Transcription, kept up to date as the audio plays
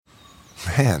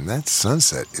Man, that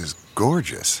sunset is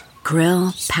gorgeous.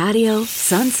 Grill, patio,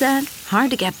 sunset.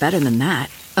 Hard to get better than that.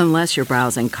 Unless you're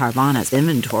browsing Carvana's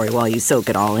inventory while you soak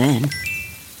it all in.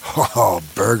 Oh,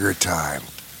 burger time.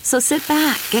 So sit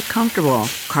back, get comfortable.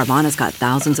 Carvana's got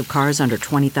thousands of cars under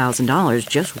 $20,000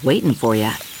 just waiting for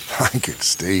you. I could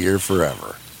stay here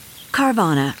forever.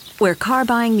 Carvana, where car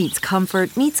buying meets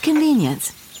comfort meets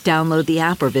convenience. Download the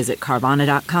app or visit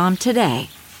Carvana.com today.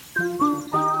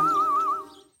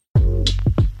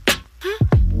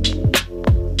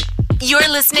 You're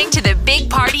listening to the Big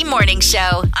Party Morning Show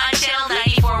on Channel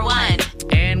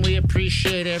 94.1. And we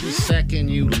appreciate every second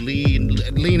you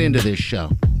lean into this show.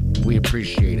 We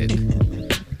appreciate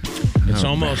it. It's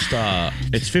almost,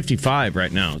 it's 55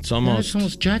 right now. It's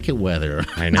almost jacket weather.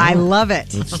 I know. I love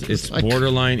it. It's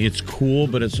borderline. It's cool,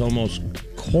 but it's almost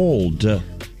cold.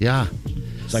 Yeah.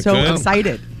 It's like So good.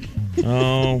 excited.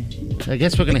 Oh. I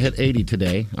guess we're going to hit 80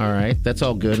 today. All right. That's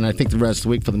all good. And I think the rest of the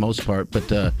week for the most part.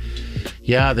 But,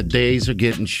 yeah, the days are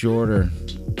getting shorter.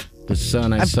 The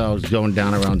sun I saw was going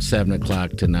down around 7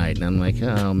 o'clock tonight. And I'm like,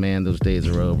 oh, man, those days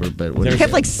are over. But I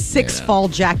have like 6 fall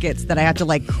jackets that I have to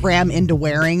like cram into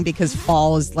wearing because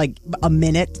fall is like a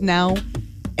minute now.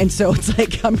 And so it's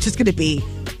like I'm just going to be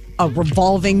a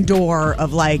revolving door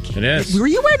of like, It is. Were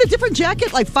you wearing a different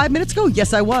jacket like 5 minutes ago?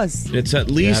 Yes, I was. It's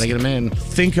at least Gotta get 'em in.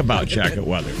 think about jacket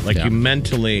weather. Like Yeah. you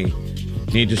mentally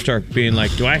need to start being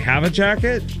like, do I have a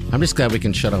jacket? I'm just glad we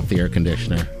can shut off the air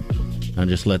conditioner and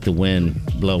just let the wind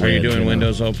blow in. Are you doing know.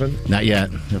 windows open? Not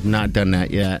yet. I've not done that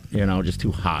yet. You know, just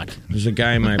too hot. There's a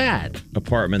guy in my bad.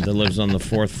 apartment that lives on the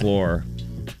 4th floor,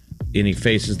 and he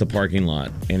faces the parking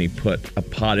lot, and he put a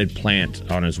potted plant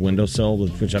on his windowsill,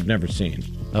 which I've never seen.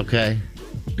 Okay.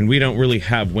 And we don't really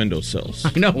have windowsills.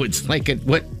 I know, it's like,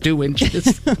 2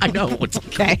 inches? I know. It's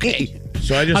okay.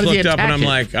 So I How just does he looked up and attack I'm it?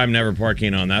 like, I'm never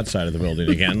parking on that side of the building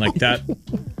again. Like that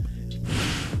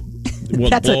will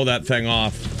That's blow that thing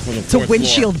off from the It's a 4th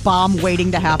windshield floor. bomb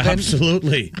waiting to happen.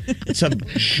 Absolutely. It's a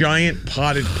giant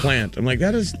potted plant. I'm like,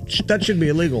 that should be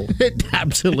illegal. It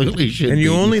absolutely should And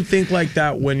you be. only think like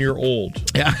that when you're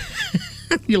old. Yeah.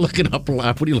 You're looking up a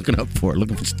lot. What are you looking up for?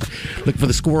 Looking for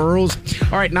the squirrels?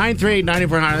 All right, 938-9400.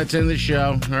 That's in the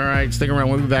show. All right, stick around.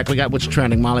 We'll be back. We got what's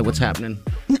trending. Molly, what's happening?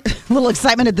 A little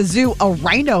excitement at the zoo. A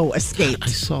rhino escaped. I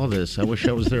saw this. I wish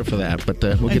I was there for that, but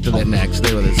we'll get to that next.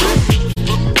 Stay with us.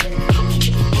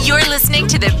 You're listening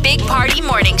to the Big Party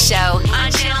Morning Show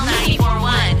on Channel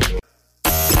 94.1.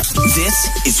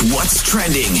 This is what's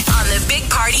trending On the Big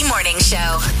Party Morning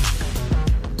Show.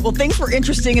 Well, things were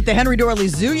interesting at the Henry Dorley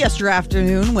Zoo yesterday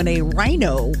afternoon when a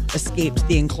rhino escaped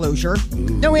the enclosure.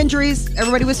 No injuries.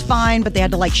 Everybody was fine, but they had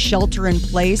to like shelter in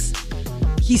place.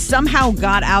 He somehow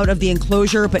got out of the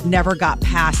enclosure, but never got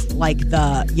past like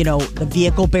the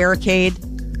vehicle barricade.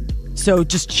 So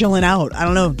just chilling out. I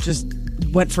don't know. Just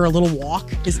went for a little walk.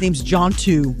 His name's John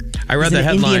 2. I read He's the an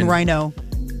headline Indian rhino.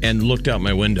 and looked out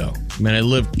my window. I mean, I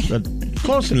live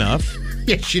close enough.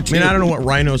 Yes, you I mean, I don't know what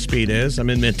rhino speed is.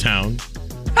 I'm in Midtown.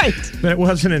 Right. But it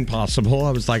wasn't impossible.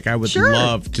 I was like, I would Sure.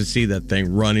 love to see that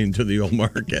thing running to the old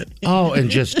market. Oh, and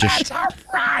just That's a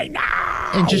rhino!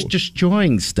 and just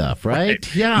destroying stuff, right?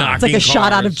 Yeah. Knocking It's like a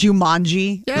shot out of cars.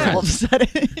 Jumanji. Yes. All of a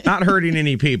sudden. Not hurting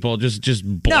any people, just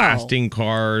blasting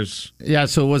cars. Yeah,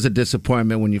 so it was a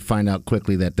disappointment when you find out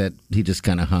quickly that he just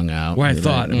kind of hung out. Where I You're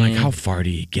thought, I'm like, how far do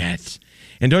you get?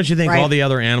 And don't you think Right. all the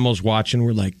other animals watching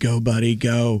were like, go, buddy,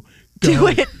 go. Do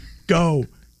it. Go.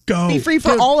 Be free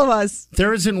for all of us.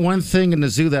 There isn't one thing in the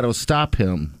zoo that'll stop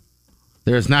him.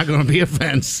 There's not going to be a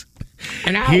fence.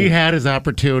 He had his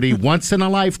opportunity, once in a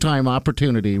lifetime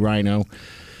opportunity, Rhino.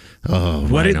 Oh,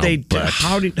 What Rhino did they do? butt.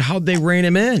 How'd they rein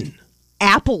him in?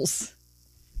 Apples.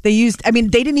 They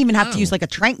didn't even have to use like a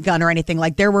trank gun or anything.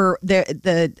 Like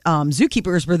the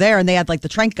zookeepers were there and they had like the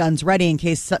trank guns ready in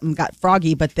case something got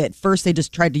froggy. But at first they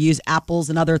just tried to use apples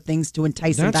and other things to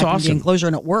entice them That's back into awesome. the enclosure,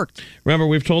 and it worked. Remember,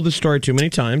 we've told this story too many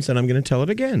times, and I'm going to tell it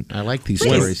again. I like these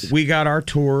When stories. we got our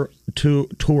tour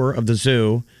of the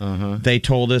zoo, they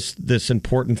told us this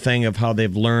important thing of how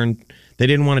they've learned they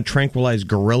didn't want to tranquilize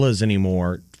gorillas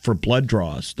anymore for blood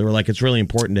draws. They were like, it's really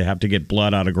important to have to get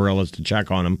blood out of gorillas to check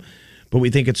on them. But we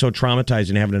think it's so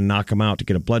traumatizing having to knock them out to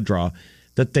get a blood draw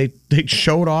that they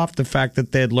showed off the fact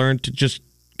that they had learned to just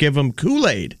give them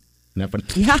Kool-Aid. Nothing.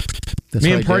 Yeah. That's Me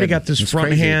what and I Party did. got this It's front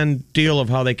crazy. hand deal of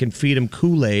how they can feed them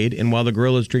Kool-Aid, and while the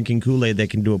gorilla's drinking Kool-Aid, they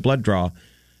can do a blood draw.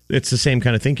 It's the same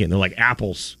kind of thinking. They're like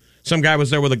apples. Some guy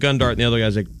was there with a gun dart, and the other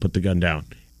guy's like, put the gun down.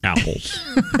 Apples.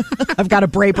 I've got a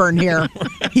Brayburn here.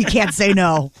 He can't say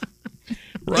no.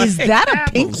 Is that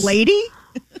a pink lady?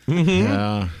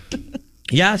 Yeah.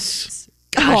 Yes.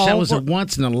 Gosh, that was Oh. a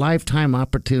once in a lifetime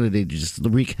opportunity to just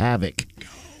wreak havoc.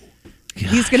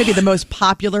 He's going to be the most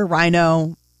popular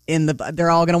Rhino they're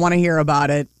all going to want to hear about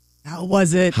it. How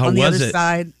was it on the other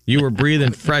side? You were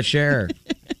breathing fresh air.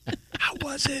 How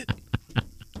was it?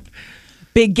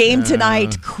 Big game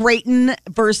tonight. Creighton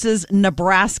versus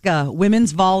Nebraska.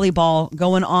 Women's volleyball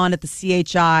going on at the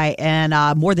CHI, and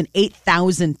more than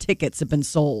 8,000 tickets have been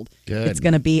sold. Good. It's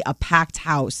going to be a packed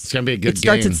house. It's going to be a good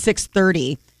game. It starts game.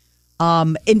 at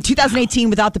 6:30. In 2018,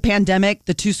 without the pandemic,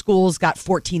 the two schools got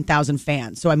 14,000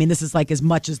 fans. So, I mean, this is like as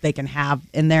much as they can have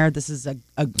in there. This is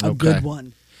a good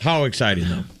one. How exciting,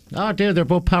 though. Oh, dude, they're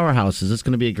both powerhouses. It's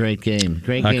going to be a great game.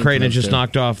 Great game. Creighton just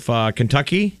knocked off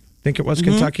Kentucky. I think it was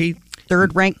Kentucky.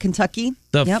 Third-ranked Kentucky.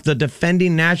 The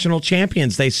defending national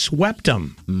champions. They swept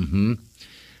them. Mm-hmm.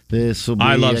 This will be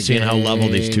I love seeing how level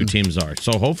these two teams are.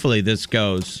 So hopefully this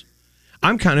goes.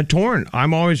 I'm kind of torn.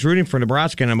 I'm always rooting for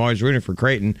Nebraska, and I'm always rooting for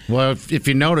Creighton. Well, if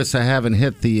you notice, I haven't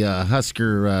hit the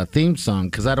Husker theme song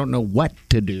because I don't know what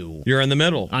to do. You're in the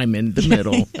middle. I'm in the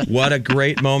middle. What a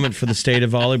great moment for the state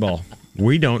of volleyball.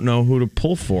 We don't know who to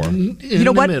pull for. You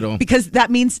know what? Because that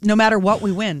means no matter what,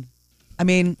 we win. I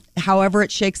mean, however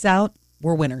it shakes out,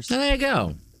 we're winners. There you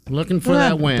go. Looking for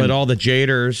that win. But all the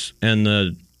Jaders and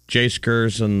the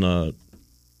J-Skers and the,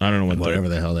 I don't know whatever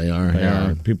the hell they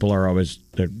are. People are always,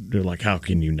 they're like, how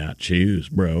can you not choose,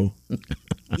 bro?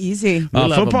 Easy.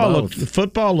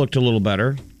 Football looked a little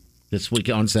better. This week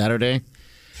on Saturday?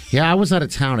 Yeah, I was out of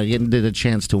town. I didn't get a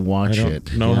chance to watch it.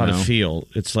 I don't know how to feel.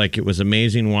 It's like it was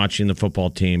amazing watching the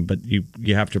football team, but you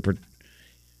have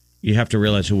to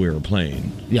realize who we were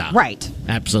playing. Yeah. Right.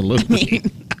 Absolutely.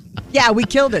 Yeah, we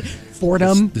killed it.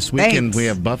 Fordham. This weekend we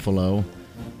have Buffalo.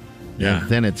 Yeah. And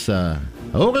then it's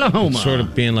Oklahoma. It's sort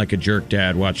of being like a jerk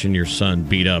dad watching your son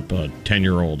beat up a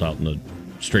 10-year-old out in the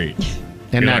street.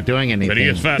 And not doing anything. But he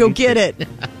gets Go get it.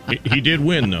 He did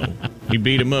win, though. He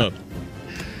beat him up.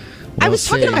 I was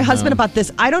talking to my husband about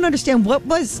this. I don't understand. What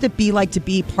was it be like to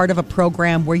be part of a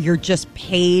program where you're just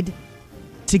paid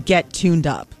to get tuned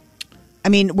up? I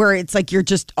mean, where it's like you're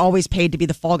just always paid to be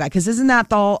the fall guy. Because isn't that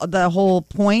the whole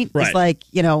point? Right. It's like,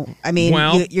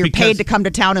 you're paid to come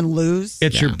to town and lose.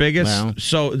 It's your biggest.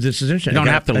 So this is interesting. You don't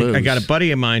have to lose. I got a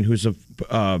buddy of mine who's an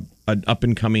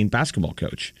up-and-coming basketball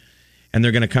coach. And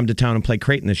they're going to come to town and play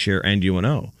Creighton this year and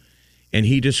UNO. And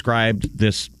he described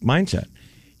this mindset.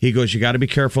 He goes, you got to be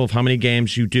careful of how many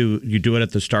games you do. You do it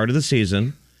at the start of the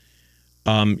season.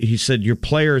 He said your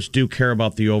players do care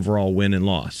about the overall win and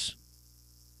loss.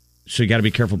 So you got to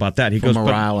be careful about that. He goes,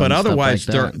 but otherwise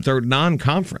they're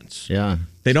non-conference. Yeah.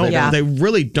 They don't. Yeah. They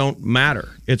really don't matter.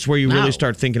 It's where you really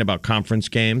start thinking about conference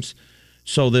games.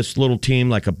 So this little team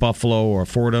like a Buffalo or a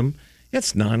Fordham,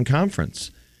 it's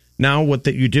non-conference. Now what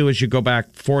that you do is you go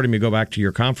back to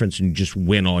your conference and you just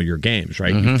win all your games,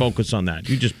 right? Mm-hmm. You focus on that.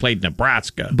 You just played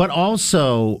Nebraska. But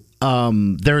also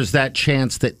there's that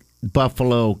chance that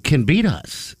Buffalo can beat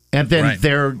us. And then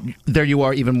there you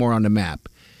are even more on the map.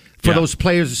 For those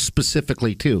players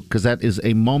specifically, too, because that is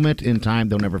a moment in time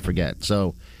they'll never forget.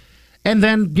 So, and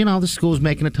then, the school's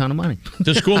making a ton of money.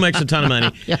 The school makes a ton of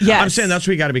money. Yes. I'm saying that's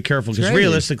where you got to be careful, because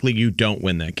realistically, you don't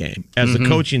win that game. As the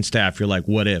coaching staff, you're like,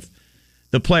 what if?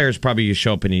 The players, probably you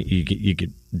show up and you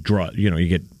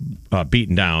get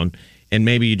beaten down, and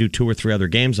maybe you do 2 or 3 other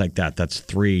games like that. That's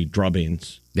 3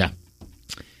 drubbings. Yeah.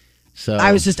 So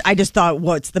I just thought,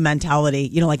 what's the mentality?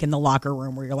 Like in the locker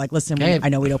room where you're like, listen, I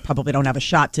know we probably don't have a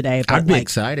shot today. But I'd be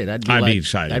excited. I'd be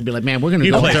excited. I'd be like, man, we're going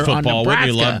to go play football. Wouldn't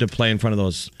you love to play in front of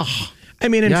those? Oh, I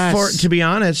mean, to be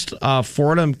honest,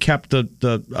 Fordham kept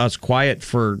us quiet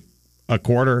for a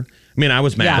quarter. I mean, I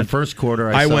was mad. Yeah, the first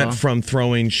quarter I went from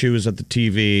throwing shoes at the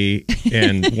TV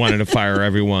and wanting to fire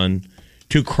everyone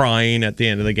to crying at the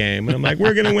end of the game. And I'm like,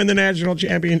 we're going to win the national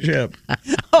championship.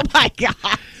 Oh, my God.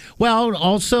 Well,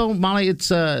 also, Molly, it's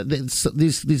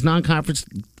these non-conference,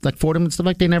 like Fordham and stuff,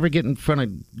 like they never get in front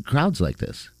of crowds like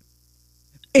this.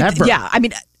 Ever. Yeah, I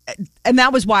mean, and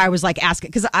that was why I was like asking,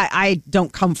 because I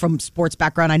don't come from sports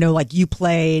background. I know like you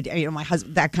played, my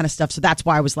husband, that kind of stuff. So that's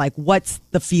why I was like, what's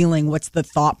the feeling? What's the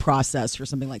thought process for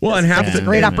something like this? And it's a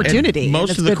great opportunity. And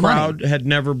most of the crowd had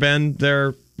never been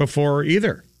there before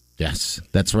either. Yes,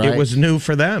 that's right. It was new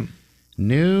for them.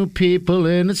 New people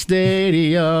in the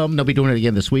stadium. They'll be doing it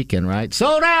again this weekend, right?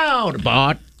 Sold out,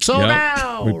 bought. Sold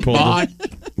out, bought.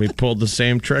 We pulled the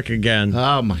same trick again.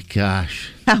 Oh, my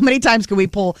gosh. How many times can we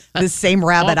pull the same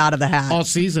rabbit out of the hat? All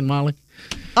season, Molly.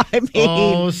 I mean,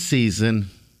 all season.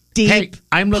 Deep Hey,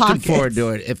 I'm looking pockets. forward to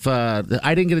it. If I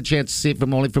didn't get a chance to see it,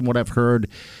 only from what I've heard,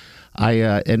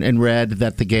 and read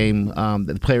that the game,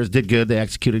 the players did good. They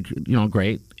executed,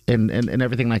 great, and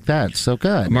everything like that. So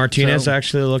good. Martinez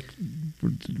actually looked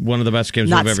one of the best games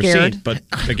Not we've ever scared. seen. But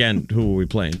again, who were we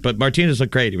playing? But Martinez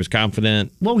looked great. He was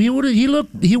confident. Well, he would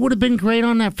have been great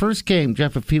on that first game,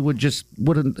 Jeff, if he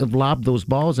wouldn't have lobbed those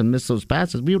balls and missed those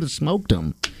passes. We would have smoked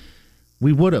him.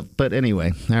 We would have. But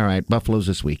anyway, all right, Buffalo's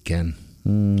this weekend.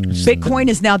 Bitcoin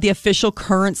is now the official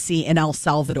currency in El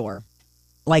Salvador.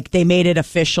 Like, they made it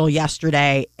official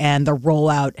yesterday, and the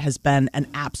rollout has been an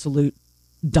absolute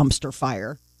dumpster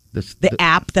fire. The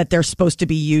app that they're supposed to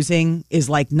be using is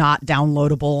like not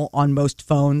downloadable on most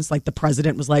phones. Like, the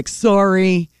president was like,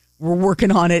 "Sorry, we're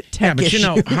working on it." Tech but issues. you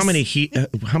know how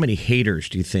many haters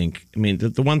do you think? I mean,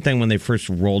 the one thing when they first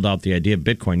rolled out the idea of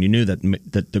Bitcoin, you knew that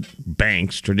the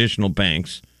banks, traditional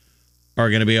banks, are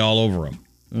going to be all over them.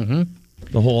 Mm-hmm.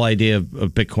 The whole idea of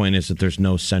Bitcoin is that there's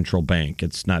no central bank.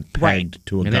 It's not pegged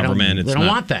to a government. They don't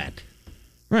want that.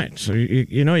 Right. So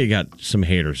you know you got some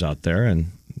haters out there, and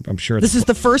I'm sure this is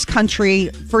the first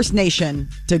nation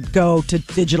to go to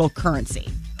digital currency.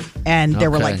 And there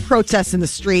were like protests in the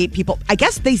street. People, I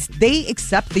guess they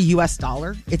accept the U.S.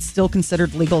 dollar. It's still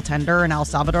considered legal tender in El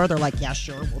Salvador. They're like, yeah,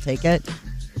 sure, we'll take it.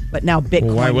 But now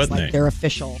Bitcoin why is wouldn't like they? their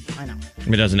official. I know. I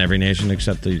mean, doesn't every nation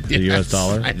accept the U.S.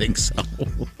 dollar? I think so.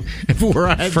 If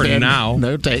we're For now.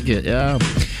 they'll take it, yeah.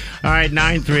 All right,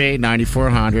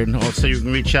 938-9400. Also, you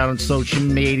can reach out on social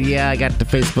media. I got the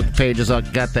Facebook pages. I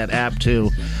got that app, too.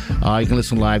 You can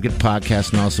listen live, get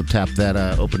podcasts, and also tap that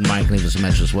open mic and leave us a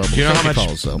message as well. Do you know how much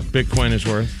calls, Bitcoin is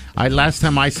worth? Last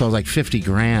time I saw it was like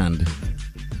 $50,000.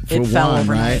 It fell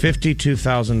overnight.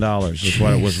 $52,000 is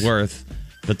what it was worth.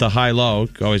 But the high-low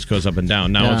always goes up and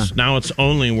down. Now it's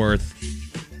only worth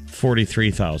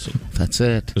 $43,000. That's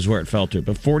it. Is where it fell to.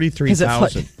 But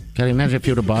 $43,000 Can you imagine if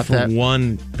you would have bought for that?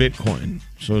 one Bitcoin.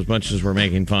 So as much as we're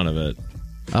making fun of it,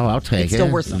 Oh, I'll take It's it.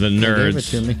 still worth the something. Give it nerds,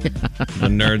 to me. the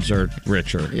nerds are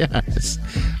richer. Yes.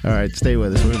 All right, stay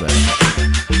with us. We're back.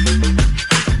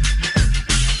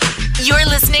 You're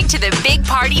listening to the Big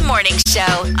Party Morning Show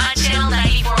on Channel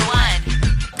 94.1.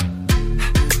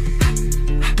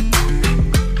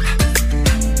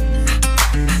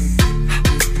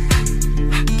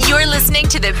 You're listening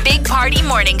to the Big Party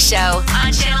Morning Show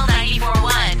on Channel 94.1. All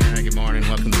right, good morning.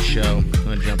 Welcome to the show. I'm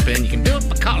going to jump in. You can do it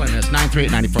by calling us,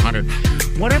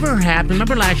 938-9400. Whatever happened,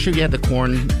 remember last year you had the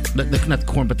corn, not the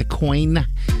corn, but the coin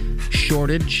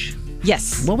shortage?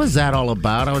 Yes. What was that all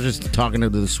about? I was just talking to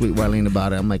the sweet Wileen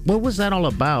about it. I'm like, what was that all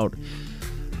about?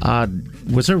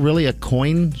 Was there really a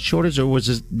coin shortage, or was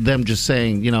it them just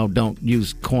saying, don't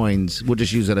use coins? We'll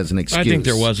just use it as an excuse. I think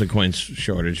there was a coin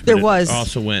shortage. But There was. It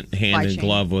also went hand in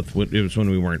glove with it was when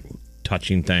we weren't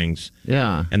touching things.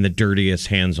 Yeah. And the dirtiest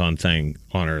hands-on thing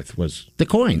on earth was The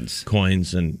coins.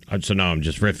 coins. And so now I'm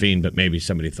just riffing, but maybe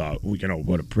somebody thought,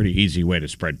 what a pretty easy way to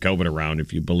spread COVID around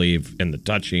if you believe in the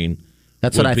touching.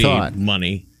 That's what I would be thought.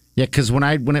 Money. Yeah, because when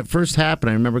it first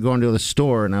happened, I remember going to the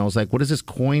store and I was like, "What is this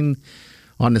coin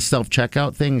on the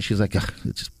self-checkout thing?" And she's like, "It's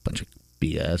just a bunch of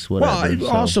BS, whatever." Well,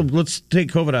 also, let's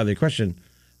take COVID out of the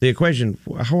equation.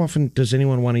 How often does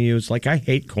anyone want to use? Like, I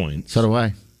hate coins. So do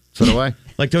I.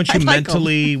 Like, don't you I like 'em.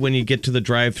 mentally, when you get to the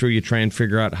drive-thru, you try and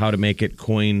figure out how to make it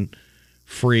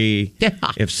coin-free? Yeah.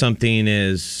 If something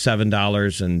is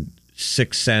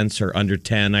 $7.06 or under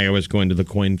 10, I always go into the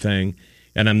coin thing,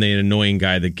 and I'm the annoying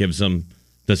guy that gives them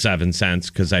the 7 cents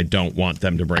because I don't want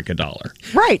them to break $1.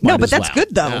 Right. No, Might but as that's well.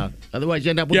 good, though. Yeah. Otherwise, you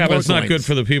end up with Yeah, more but it's not coins. good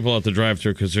for the people at the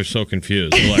drive-thru because they're so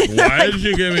confused. They're like, why did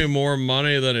you give me more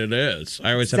money than it is?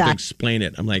 I always have to explain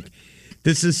it. I'm like,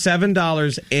 this is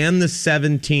 $7 and the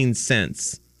 17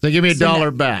 cents. So give me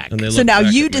 $1 back. And they So look now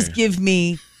back you at me. just give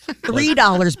me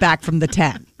 $3 back from the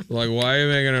 10. Like, why are you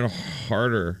making it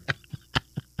harder?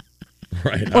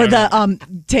 Right. Or I don't- the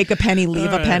take a penny,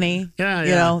 leave a penny. Yeah, You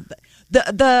yeah. know,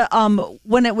 the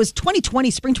when it was 2020,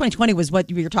 spring 2020 was what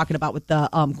you were talking about with the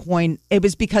coin. It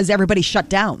was because everybody shut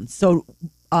down, so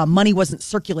money wasn't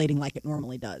circulating like it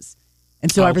normally does,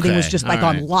 and so everything was Okay, just like all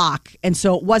on right. lock. And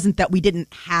so it wasn't that we didn't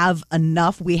have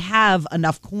enough. We have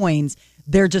enough coins.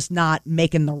 They're just not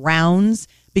making the rounds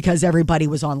because everybody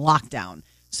was on lockdown.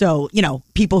 So,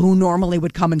 people who normally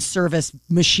would come and service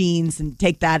machines and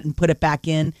take that and put it back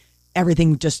in,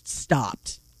 everything just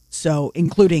stopped. So,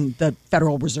 including the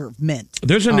Federal Reserve Mint.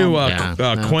 There's a new Yeah,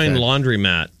 coin okay.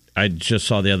 laundromat I just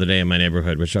saw the other day in my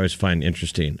neighborhood, which I always find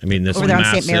interesting. I mean, this Over there on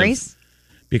massive, St. Mary's?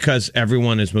 because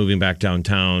everyone is moving back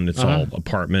downtown. It's all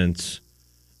apartments,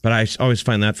 but I always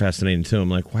find that fascinating too. I'm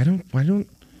like, why don't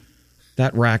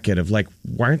that racket of like,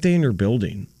 why aren't they in your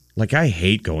building? Like, I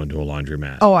hate going to a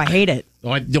laundromat. Oh, I hate it. The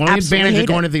only Absolutely advantage hate of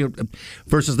going to the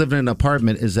versus living in an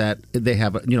apartment is that they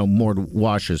have more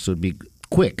washers, so it'd be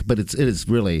quick. But it is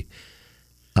really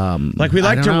Like we I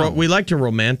like don't to know. we like to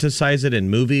romanticize it in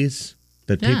movies.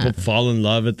 That people fall in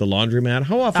love at the laundromat?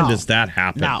 How often does that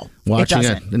happen? No. Watching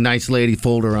a nice lady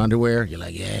fold her underwear, you're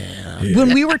like,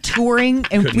 When we were touring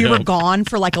and we were help. gone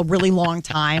for like a really long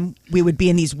time, we would be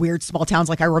in these weird small towns.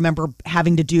 Like I remember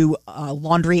having to do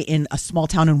laundry in a small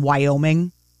town in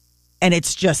Wyoming. And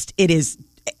it is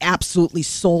absolutely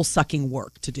soul sucking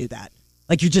work to do that.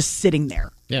 Like you're just sitting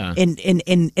there. Yeah. And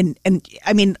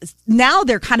I mean, now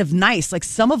they're kind of nice. Like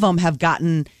some of them have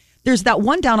gotten, there's that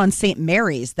one down on St.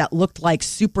 Mary's that looked like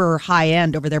super high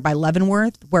end over there by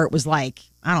Leavenworth, where it was like,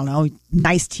 I don't know,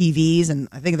 nice TVs. And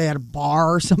I think they had a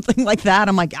bar or something like that.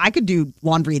 I'm like, I could do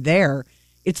laundry there.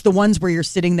 It's the ones where you're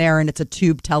sitting there and it's a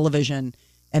tube television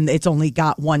and it's only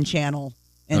got one channel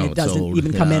and it doesn't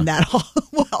even come in that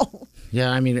well.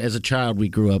 Yeah, I mean, as a child, we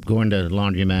grew up going to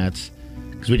laundromats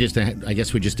because I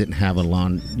guess we just didn't have the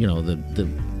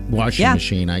washing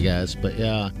machine, I guess. But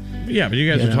yeah. Yeah, but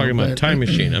you guys are talking about time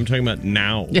machine. I'm talking about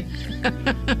now.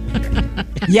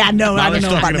 Yeah, no, I don't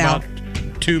know about now.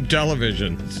 Tube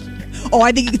televisions. Oh,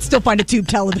 I think you could still find a tube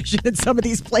television in some of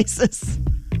these places.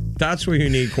 That's where you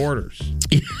need quarters.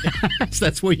 Yes,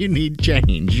 that's where you need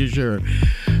change. You sure?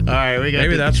 All right,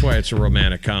 maybe that's why it's a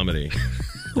romantic comedy.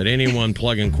 That anyone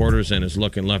plugging quarters in is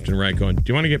looking left and right going, do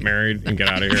you want to get married and get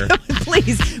out of here?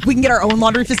 Please, we can get our own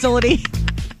laundry facility.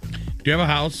 Do you have a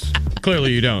house?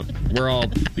 Clearly you don't. We're all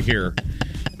here.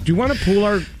 Do you want to pool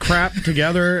our crap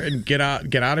together and get out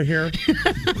of here?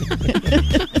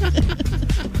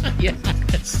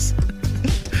 Yes.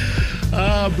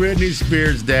 Oh, Britney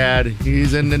Spears' dad.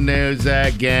 He's in the news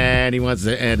again. He wants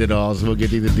to end it all, so we'll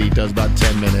get you the details about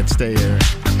 10 minutes. Stay here.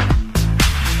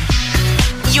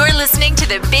 You're listening to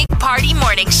the Big Party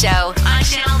Morning Show on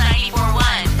Channel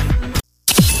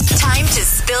 94.1. Time to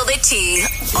spill the tea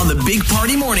on the Big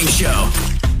Party Morning Show.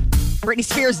 Britney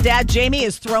Spears' dad, Jamie,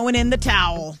 is throwing in the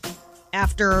towel.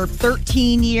 After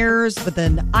 13 years with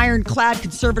an ironclad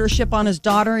conservatorship on his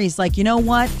daughter, he's like, you know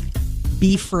what?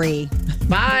 Be free.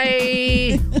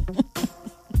 Bye.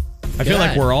 I feel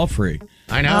like we're all free.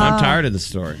 I know. I'm tired of the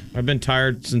story. I've been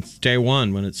tired since day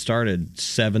one when it started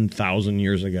 7,000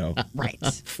 years ago. Right.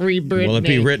 Free Britney. Will it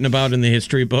be written about in the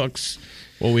history books?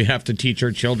 Will we have to teach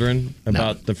our children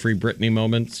about the Free Britney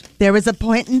moments? There was a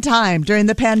point in time during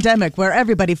the pandemic where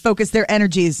everybody focused their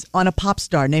energies on a pop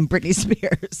star named Britney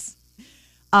Spears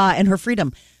and her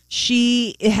freedom.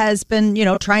 She has been,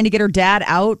 trying to get her dad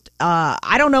out.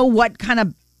 I don't know what kind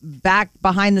of back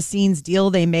behind the scenes deal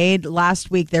they made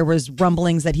last week. There was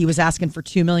rumblings that he was asking for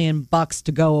 $2 million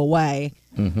to go away.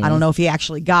 Mm-hmm. I don't know if he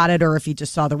actually got it or if he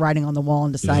just saw the writing on the wall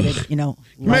and decided,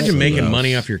 Imagine making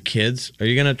money off your kids. Are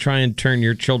you going to try and turn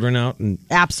your children out and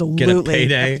absolutely get a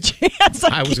payday?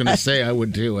 I was going to say I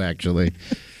would too, actually.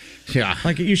 Yeah,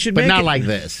 like you should, but not like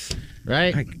this,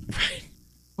 right? Right.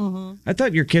 Mm-hmm. I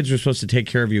thought your kids were supposed to take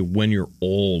care of you when you're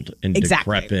old and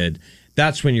decrepit.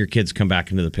 That's when your kids come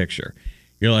back into the picture.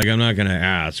 You're like, I'm not going to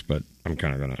ask, but I'm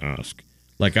kind of going to ask.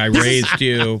 Like, I raised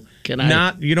you.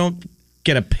 You don't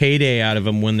get a payday out of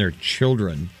them when they're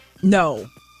children. No,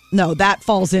 that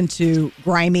falls into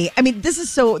grimy. I mean, this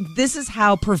is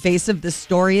how pervasive this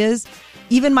story is.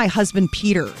 Even my husband,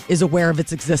 Peter, is aware of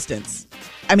its existence.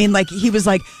 I mean, like, he was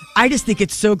like, I just think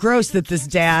it's so gross that this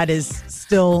dad is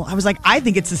still. I was like, I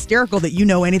think it's hysterical that you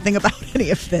know anything about any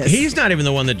of this. He's not even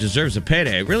the one that deserves a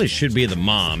payday. It really should be the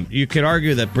mom. You could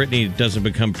argue that Britney doesn't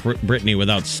become Britney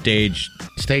without stage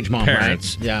mom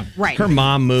parents. Right? Yeah. Right. Her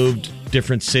mom moved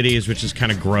different cities, which is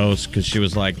kind of gross because she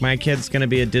was like, my kid's going to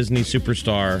be a Disney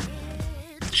superstar.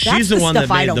 She's the one that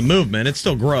made the movement. It's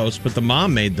still gross, but the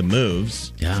mom made the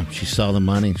moves. Yeah, she saw the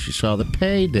money. She saw the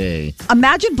payday.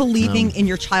 Imagine believing in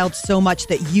your child so much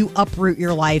that you uproot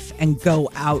your life and go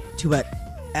out to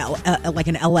like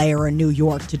an LA or a New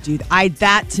York to do that.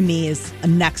 That to me is a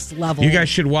next level. You guys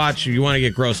should watch. If you want to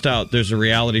get grossed out, there's a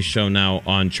reality show now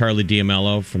on Charlie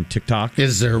D'Amelio from TikTok.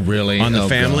 Is there really? On the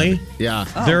family? God.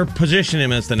 Yeah. They're positioning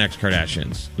him as the next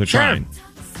Kardashians. They're trying.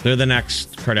 They're the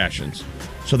next Kardashians.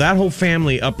 So that whole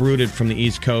family uprooted from the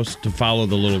East Coast to follow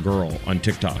the little girl on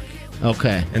TikTok.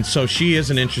 Okay. And so she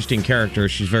is an interesting character.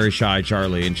 She's very shy,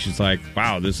 Charlie. And she's like,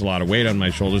 wow, there's a lot of weight on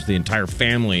my shoulders. The entire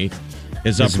family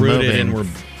is uprooted and we're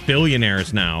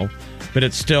billionaires now. But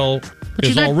it's still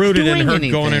is all rooted in her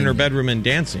going in her bedroom and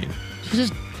dancing. She's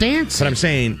just dancing. But I'm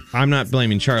saying, I'm not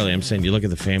blaming Charlie. I'm saying you look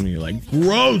at the family, you're like,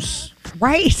 gross.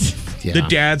 Right. Yeah. The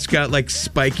dad's got like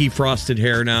spiky frosted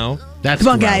hair now. That's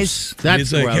Come on, gross. guys. That's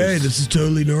He's like, gross. hey, this is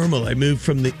totally normal. I moved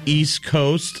from the East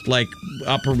Coast, like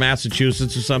upper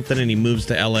Massachusetts or something, and he moves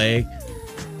to L.A. I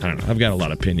don't know. I've got a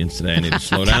lot of opinions today. I need to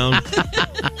slow down.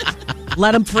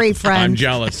 Let him free, friend. I'm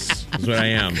jealous. Is what I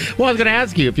am. Well, I was going to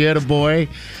ask you if you had a boy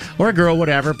Or a girl,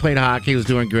 whatever, played hockey, was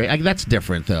doing great. That's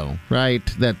different, though, right?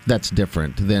 That's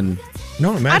different than...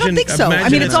 No, imagine. I don't think so. I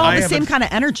mean, it's all the same a, kind of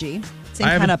energy, same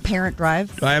kind of parent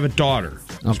drive. I have a daughter.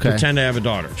 Just Okay. pretend I have a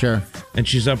daughter. Sure. And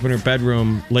she's up in her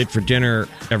bedroom late for dinner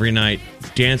every night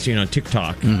dancing on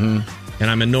TikTok. Mm-hmm. And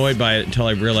I'm annoyed by it until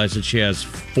I realize that she has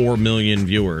 4 million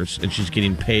viewers and she's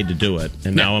getting paid to do it.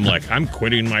 And now I'm like, I'm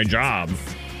quitting my job.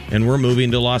 And we're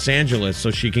moving to Los Angeles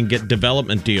so she can get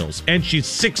development deals. And she's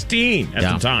 16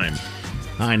 at the time.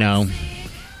 I know.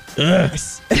 I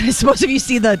suppose if you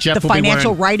see the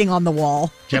financial writing on the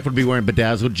wall. Jeff would be wearing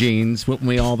bedazzled jeans, wouldn't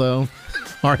we all, though?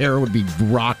 Our hair would be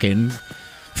rocking.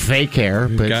 Fake hair,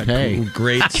 but got hey.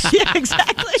 Great Yeah,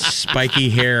 exactly. spiky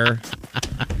hair.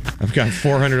 I've got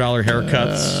 $400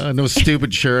 haircuts. Those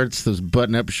stupid shirts, those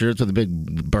button-up shirts with a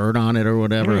big bird on it or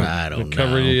whatever. I don't know.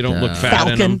 Cover you don't look fat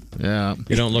Falcon. in them. Yeah.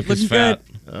 You don't look as Looking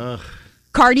fat.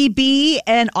 Cardi B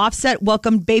and Offset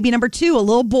welcomed baby number 2, a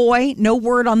little boy. No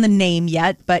word on the name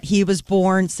yet, but he was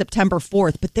born September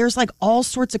 4th. But there's like all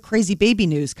sorts of crazy baby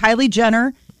news. Kylie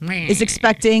Jenner is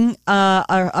expecting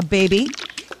a baby.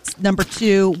 Number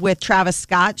 2 with Travis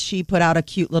Scott. She put out a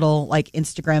cute little like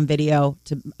Instagram video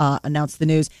to announce the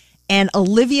news. And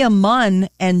Olivia Munn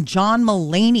and John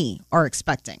Mulaney are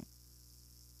expecting.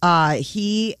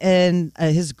 He and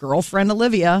his girlfriend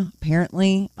Olivia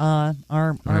apparently are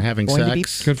having going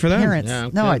sex. to be Good for them. parents. Yeah,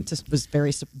 okay. No, I just was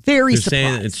very They're surprised.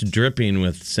 saying it's dripping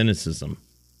with cynicism.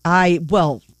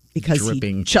 Because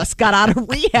Dripping. he just got out of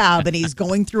rehab and he's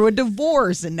going through a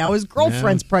divorce and now his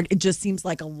girlfriend's pregnant. It just seems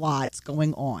like a lot's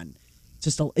going on.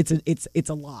 It's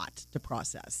a lot to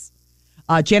process.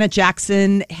 Janet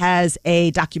Jackson has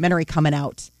a documentary coming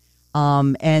out,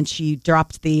 and she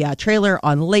dropped the trailer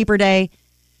on Labor Day.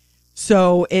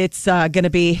 So it's going to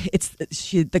be.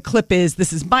 The clip is,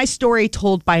 "This is my story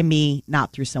told by me,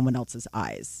 not through someone else's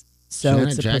eyes." So Janet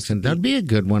it's supposed Jackson, to be- that'd be a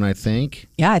good one, I think.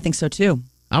 Yeah, I think so too.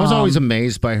 I was always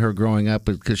amazed by her growing up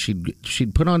because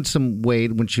she'd put on some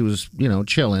weight when she was,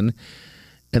 chilling,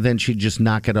 and then she'd just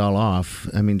knock it all off.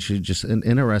 I mean, she's just an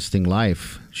interesting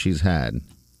life she's had.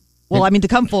 Well, I mean, to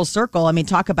come full circle, I mean,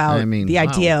 talk about the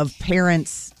idea wow. of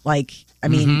parents,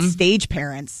 stage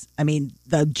parents. I mean,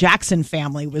 the Jackson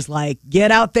family was like,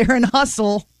 get out there and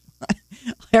hustle.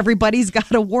 Everybody's got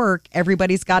to work.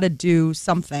 Everybody's got to do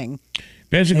something.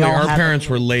 Basically, They all our have parents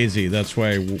it. were lazy. That's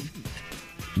why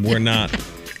we're not.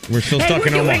 We're still stuck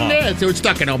in Omaha. We're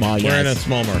stuck in Omaha, We're in a yes.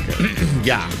 small market.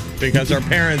 Yeah. Because our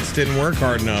parents didn't work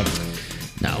hard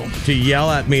enough No. to yell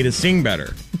at me to sing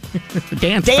better.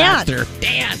 Dance faster.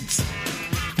 Dance.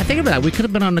 I think about it. We could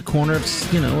have been on the corner of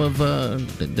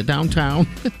the downtown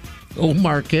old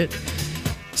market,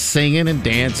 singing and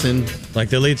dancing. Like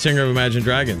the lead singer of Imagine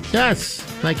Dragons. Yes,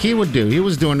 like he would do. He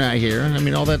was doing that here. I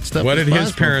mean, all that stuff. What was did his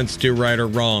possible. parents do right or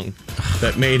wrong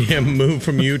that made him move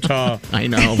from Utah I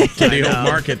know. to the old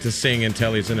market to sing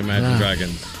until he's in Imagine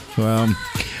Dragons? Well,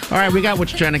 all right, we got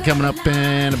what's trending coming up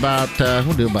in about,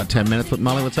 we'll do about 10 minutes. But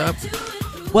Molly, what's up?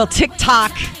 Well,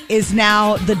 TikTok is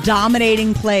now the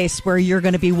dominating place where you're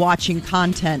going to be watching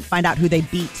content. Find out who they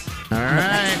beat. All right,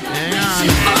 hang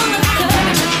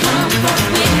on.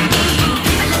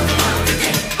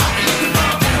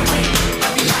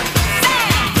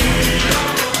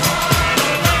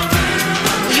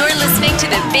 You're listening to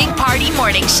the Big Party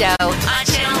Morning Show on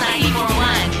Channel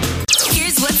 94.1.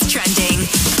 Here's what's trending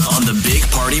On the Big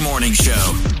Party Morning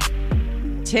Show.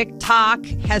 TikTok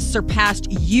has surpassed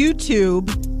YouTube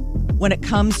when it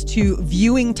comes to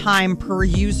viewing time per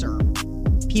user.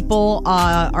 People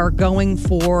are going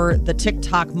for the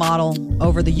TikTok model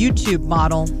over the YouTube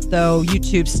model, though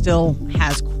YouTube still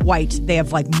has they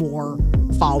have like more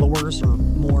followers or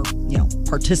more,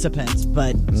 participants,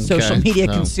 but social media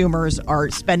consumers are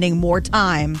spending more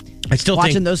time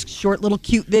watching those short little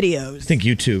cute videos. I think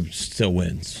YouTube still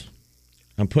wins.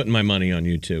 I'm putting my money on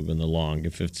YouTube in the long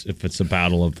if it's a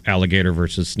battle of alligator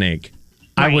versus snake.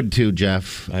 I would too,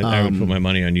 Jeff. I would put my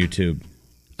money on YouTube.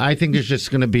 I think there's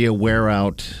just going to be a wear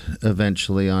out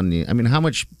eventually on the. I mean, how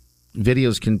much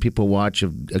videos can people watch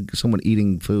of someone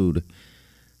eating food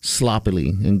sloppily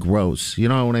and gross? You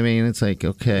know what I mean? It's like,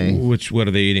 okay. What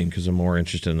are they eating? Because I'm more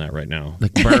interested in that right now.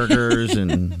 Like burgers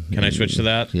and. Can I switch to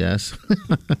that? Yes.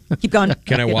 Keep going.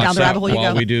 Can I Down watch the that rabbit hole you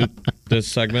while go. we do this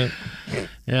segment?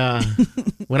 Yeah.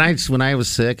 When I was sick, when I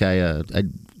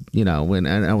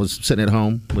was sitting at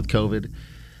home with COVID,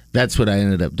 that's what I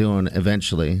ended up doing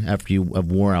eventually. After I've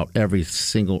wore out every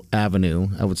single avenue,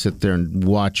 I would sit there and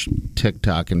watch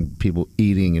TikTok and people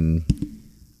eating and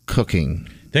cooking.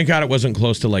 Thank God it wasn't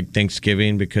close to like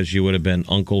Thanksgiving because you would have been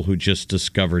uncle who just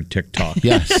discovered TikTok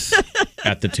Yes.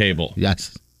 at the table.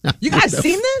 Yes. You guys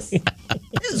seen this?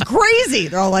 This is crazy.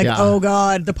 They're all like, Yeah. oh,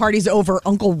 God, the party's over.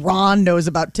 Uncle Ron knows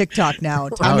about TikTok now.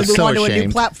 Time to move so on to a new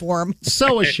ashamed. platform.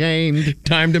 So ashamed.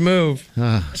 Time to move.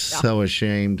 So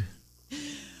ashamed.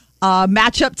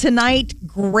 Matchup tonight.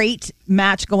 Great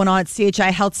match going on at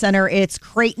CHI Health Center. It's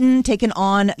Creighton taking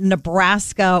on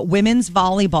Nebraska women's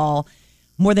volleyball.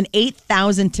 More than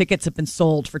 8,000 tickets have been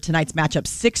sold for tonight's matchup.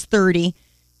 6:30.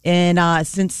 And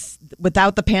since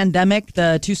without the pandemic,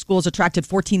 the two schools attracted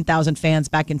 14,000 fans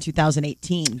back in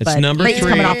 2018. It's number Creighton's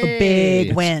 3. coming off a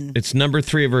big win. It's number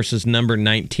 3 versus number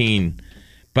 19.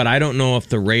 But I don't know if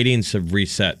the ratings have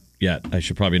reset yet. I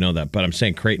should probably know that. But I'm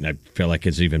saying Creighton, I feel like,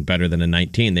 is even better than a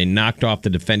 19. They knocked off the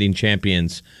defending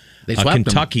champions, They swept them.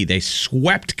 Kentucky. They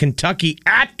swept Kentucky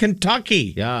at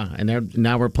Kentucky. Yeah, and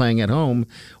now we're playing at home.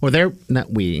 Or they're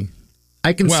not we.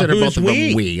 I consider Well, both of who's them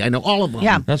we? we. I know all of them.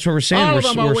 Yeah. That's what we're saying. All of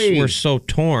them are we. We're so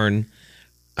torn.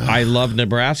 I love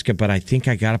Nebraska, but I think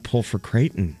I got to pull for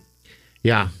Creighton.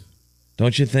 Yeah.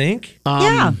 Don't you think?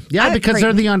 Yeah. Yeah, I- because they're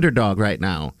Creighton. the underdog right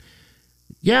now.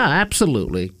 Yeah,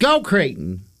 absolutely. Go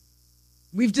Creighton.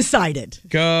 We've decided.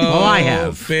 Go. Oh, I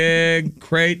have. Big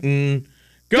Creighton.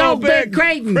 Go Big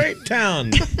Creighton.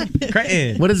 Town.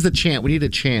 Creighton. What is the chant? We need a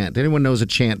chant. Anyone knows a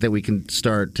chant that we can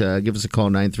start? Give us a call,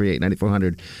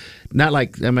 938-9400. Not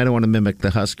like, I don't want to mimic the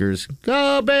Huskers.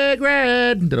 Go Big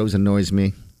Red. That always annoys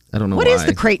me. I don't know What why. is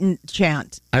the Creighton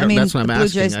chant? I don't- that's what I'm the Blue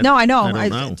asking. Jays. I- No, I know. I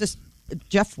don't know. Just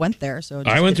Jeff went there, so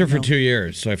I went there for didn't know. 2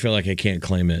 years, so I feel like I can't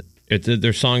claim it.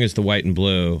 Their song is the White and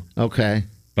Blue, Okay.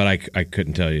 but I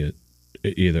couldn't tell you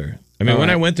either. I mean, All when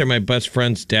I right. went there, my best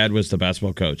friend's dad was the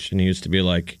basketball coach, and he used to be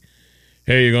like,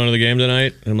 "Hey, you going to the game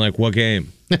tonight?" And I'm like, "What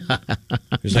game?"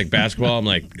 He's like, "Basketball." I'm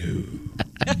like, "No,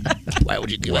 Why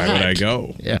would you do why that? would I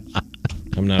go?" Yeah.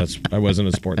 I wasn't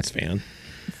a sports fan.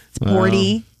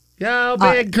 Sporty. Go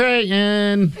Big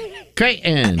Creighton.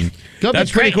 Creighton. Go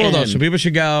That's Big pretty cool, though. Creighton. So people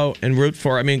should go and root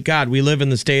for. I mean, God, we live in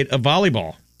the state of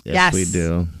volleyball. Yes. we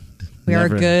do. We are a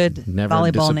good never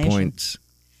volleyball nation. disappoints.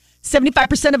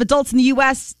 75% of adults in the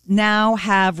U.S. now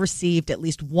have received at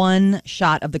least one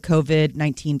shot of the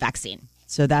COVID-19 vaccine.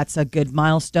 So that's a good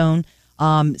milestone.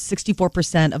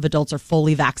 64% of adults are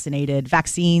fully vaccinated.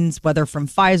 Vaccines, whether from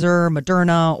Pfizer,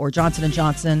 Moderna, or Johnson &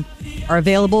 Johnson, are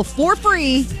available for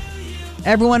free.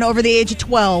 Everyone over the age of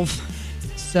 12.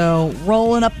 So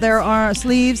rolling up their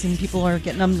sleeves, and people are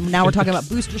getting them. Now we're talking about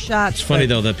booster shots. It's funny,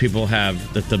 though, that people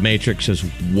have that the Matrix is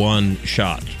one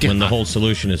shot when the whole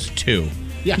solution is 2.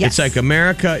 Yeah. Yes. It's like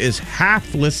America is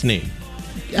half listening.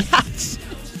 Yes.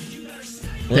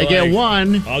 We're They get like,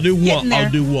 one. I'll do Getting one. there.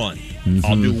 I'll do one.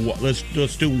 I'll do one.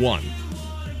 Let's do one.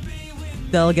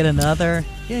 They'll get another.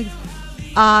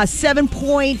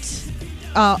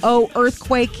 7.0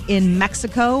 earthquake in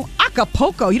Mexico.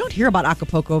 Acapulco. You don't hear about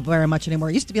Acapulco very much anymore.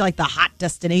 It used to be like the hot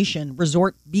destination,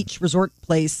 beach resort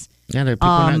place. Yeah, do people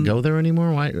not go there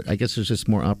anymore? Why? I guess there's just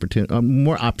more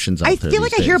more options out I there. feel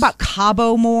like these I hear days. about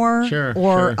Cabo more Sure,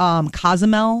 or sure.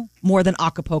 Cozumel more than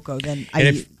Acapulco.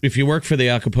 And if you work for the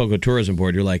Acapulco Tourism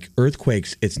Board, you're like,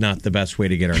 earthquakes, it's not the best way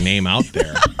to get our name out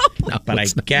there. But I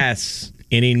guess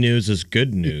any news is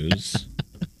good news.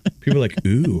 People are like,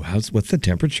 ooh, what's the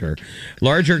temperature?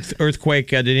 Large earthquake,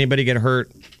 did anybody get hurt?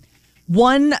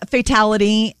 One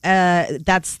fatality,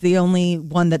 that's the only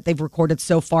one that they've recorded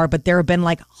so far, but there have been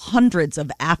like hundreds of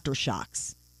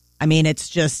aftershocks. I mean, it's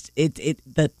just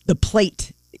the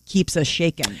plate keeps us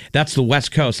shaken. That's the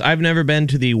West Coast. I've never been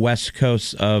to the West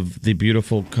Coast of the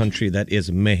beautiful country that is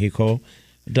Mexico.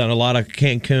 I've done a lot of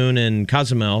Cancun and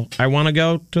Cozumel. I want to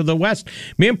go to the West.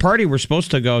 Me and Party were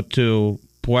supposed to go to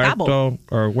Puerto, Cabo.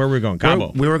 or where were we going?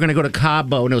 Cabo. We were going to go to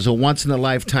Cabo, and it was a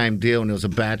once-in-a-lifetime deal, and it was a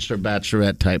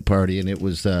bachelorette type party, and it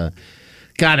was,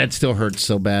 God, it still hurts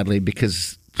so badly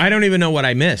because I don't even know what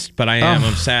I missed, but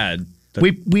I'm sad.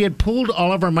 we had pulled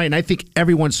all of our money, and I think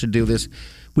everyone should do this.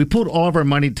 We pulled all of our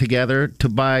money together to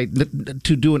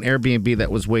do an Airbnb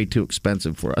that was way too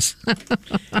expensive for us.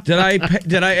 Did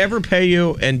I ever pay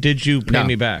you, and did you pay No.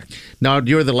 me back? No,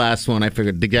 you're the last one. I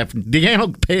figured DeGan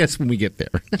will pay us when we get there.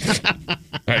 All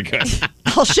right, good.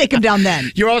 I'll shake him down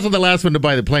then. You're also the last one to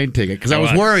buy the plane ticket because I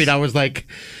was worried. I was like,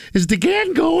 is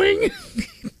DeGan going?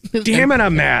 Damn it,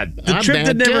 I'm mad. The I'm trip mad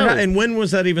that never too. happened. And when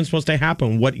was that even supposed to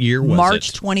happen? What year was March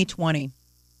it? 2020.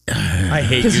 I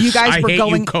hate 'Cause you guys I were hate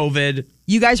going- you, COVID.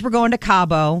 You guys were going to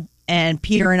Cabo, and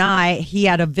Peter and he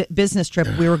had a business trip.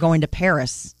 We were going to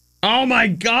Paris. Oh, my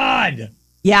God.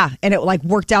 Yeah, and it like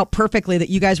worked out perfectly that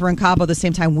you guys were in Cabo the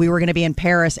same time we were going to be in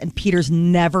Paris, and Peter's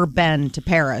never been to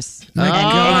Paris.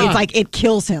 And it's like it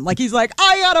kills him. Like he's like,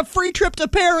 I got a free trip to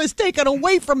Paris taken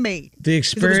away from me. The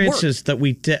experiences that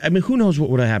we did. I mean, who knows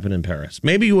what would have happened in Paris?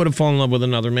 Maybe you would have fallen in love with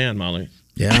another man, Molly.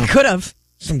 Yeah. Could have.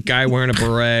 Some guy wearing a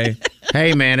beret.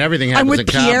 Hey, man, everything I'm happens with in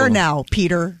Cabo. Pierre now,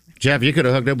 Peter. Jeff, you could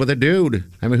have hooked up with a dude.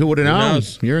 I mean, who would have known?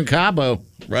 knows? You're in Cabo.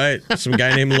 Right. Some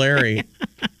guy named Larry.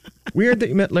 Weird that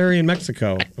you met Larry in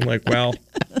Mexico. I'm like, well,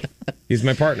 he's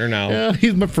my partner now. Yeah,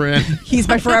 he's my friend. He's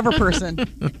my forever person.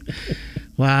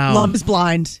 Wow. Love is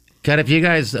blind. God, if you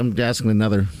guys, I'm asking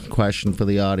another question for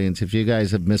the audience. If you guys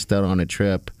have missed out on a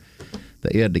trip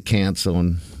that you had to cancel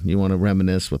and you want to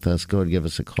reminisce with us, go ahead and give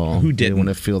us a call. Who didn't? You want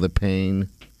to feel the pain.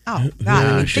 Oh, God.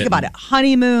 I mean, think about it.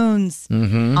 Honeymoons,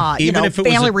 Mm-hmm. Even if it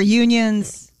was family a-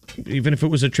 reunions. Even if it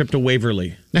was a trip to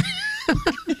Waverly.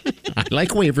 I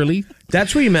like Waverly.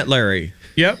 That's where you met Larry.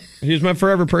 Yep. He's my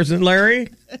forever person. Larry?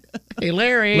 Hey,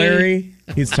 Larry. Larry?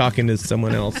 He's talking to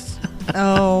someone else.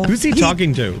 Oh. Who's he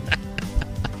talking to?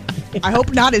 I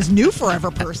hope not his new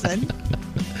forever person.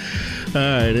 All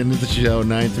right, into the show,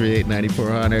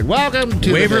 938-9400. Welcome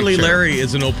to Waverly the Big Show. Larry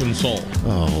is an open soul.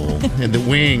 Oh, and the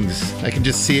wings. I can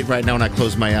just see it right now when I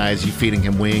close my eyes. You feeding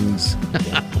him wings.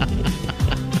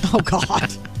 Oh, God.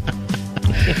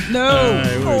 No. All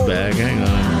right, we're back. Hang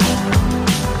on.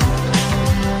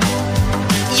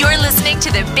 You're listening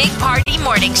to the Big Party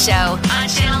Morning Show on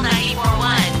Channel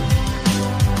 94.1.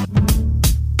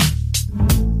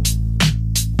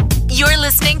 You're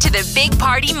listening to the Big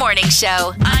Party Morning Show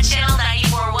on Channel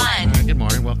 94.1. Good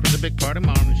morning. Welcome to the Big Party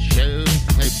Morning Show.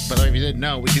 Hey, by the way, if you didn't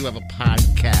know, we do have a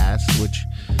podcast, which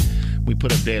we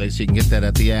put up daily, so you can get that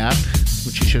at the app,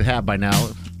 which you should have by now,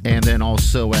 and then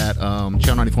also at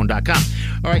channel94.com.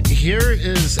 All right, here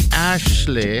is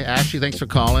Ashley. Ashley, thanks for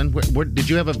calling. Where, did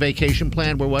you have a vacation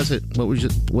plan? Where was it? What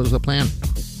was the plan?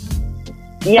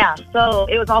 Yeah, so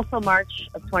it was also March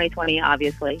of 2020,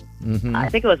 obviously. Mm-hmm. I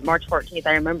think it was March 14th,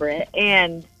 I remember it.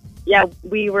 And yeah,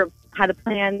 we had a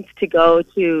plan to go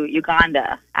to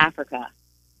Uganda, Africa.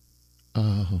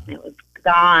 Oh. It was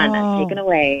gone, taken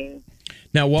away.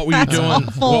 Now, what were you doing?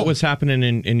 awful. What was happening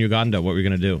in Uganda? What were you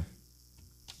going to do?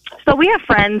 So we have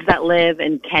friends that live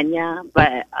in Kenya,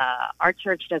 but our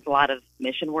church does a lot of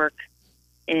mission work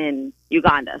in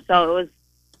Uganda. So it was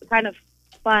kind of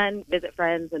fun, visit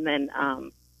friends, and then,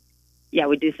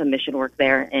 we do some mission work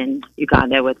there in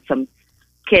Uganda with some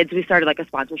kids. We started like a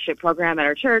sponsorship program at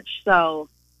our church. So,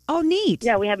 Oh, neat.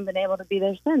 yeah, we haven't been able to be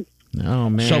there since. Oh,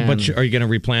 man. So, but are you going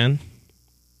to replan?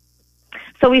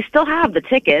 So we still have the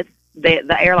tickets.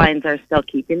 The airlines are still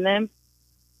keeping them.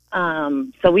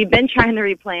 So we've been trying to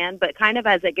replan, but kind of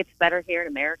as it gets better here in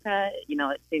America,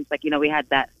 it seems like, we had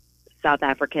that South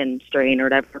African strain or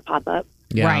whatever pop up.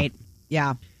 Yeah. Right.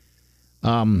 Yeah.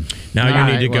 Now you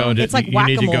right, need to go. well, It's like you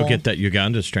need to go whack-a-mole. get that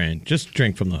Uganda strain. Just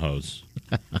drink from the hose.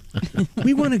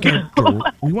 we want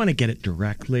to get it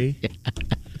directly.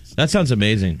 That sounds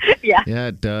amazing. Yeah. Yeah,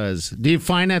 it does. Do you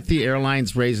find that the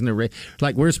airlines raising the rate?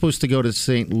 Like, we're supposed to go to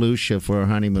St. Lucia for our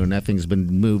honeymoon. That thing's been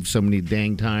moved so many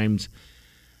dang times.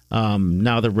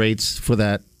 Now the rates for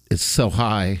that is so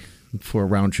high for a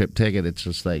round trip ticket. It's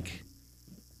just like,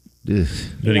 ugh.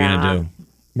 What are you going to do?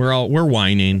 We're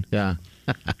whining. Yeah.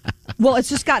 Well, it's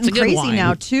just gotten It's a good crazy wine.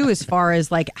 now, too, as far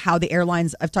as like how the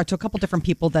airlines, I've talked to a couple different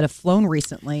people that have flown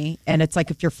recently, and it's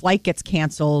like if your flight gets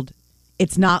canceled,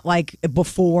 it's not like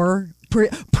before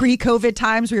pre-COVID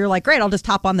times where you're like, great, I'll just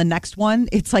hop on the next one.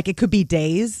 It's like it could be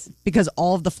days because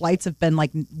all of the flights have been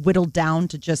like whittled down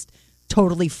to just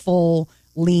totally full,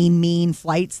 lean, mean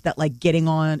flights that like getting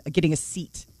a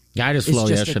seat. Yeah, I just It's flew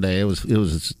just yesterday. It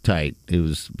was tight. It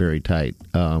was very tight.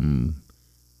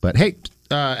 But hey,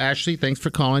 Ashley, thanks for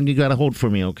calling. You got a hold for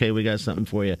me, okay? We got something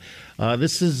for you.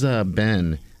 This is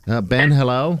Ben. Ben,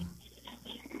 hello.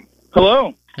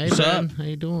 Hello. Hey, What's Ben. up? How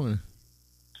you doing?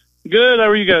 Good. How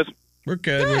are you guys? We're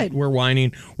good. Good. We're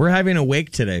whining. We're having a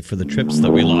wake today for the trips that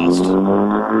we lost.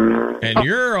 And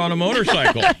you're on a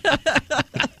motorcycle.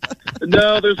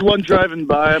 No, there's one driving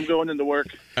by. I'm going into work.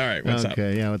 All right, what's up?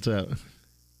 Okay, yeah, what's up?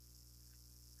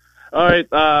 All right.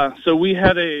 So we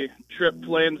had a trip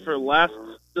planned for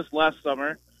this last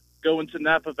summer, going to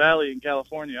Napa Valley in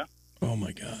California. Oh,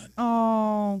 my God.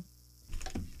 Oh,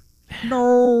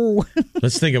 no.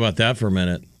 Let's think about that for a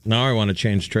minute. Now I want to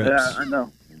change trips. Yeah, I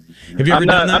know. Have you ever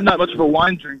done that? I'm not much of a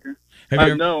wine drinker. Have you I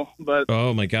ever- know, but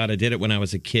Oh, my God. I did it when I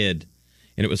was a kid.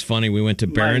 And it was funny. We went to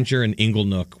Behringer and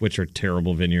Inglenook, which are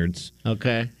terrible vineyards.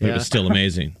 Okay. But Yeah. it was still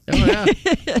amazing. Oh, yeah.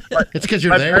 It's because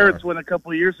you're my there. parents went a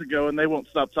couple of years ago, and they won't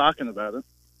stop talking about it.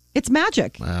 It's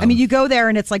magic. Wow. I mean, you go there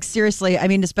and it's like, seriously, I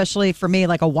mean, especially for me,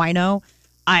 like a wino,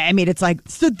 I mean, it's like,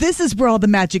 so this is where all the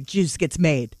magic juice gets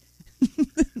made.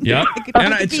 Yep. could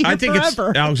And be I here think it's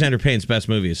forever. Alexander Payne's best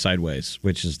movie is Sideways,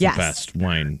 which is the Yes. best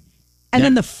wine. And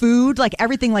then the food, like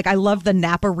everything, like I love the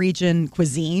Napa region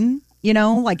cuisine,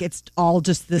 like it's all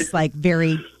just this like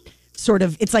very sort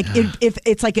of. It's like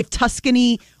if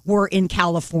Tuscany were in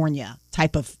California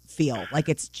type of feel. Like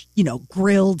it's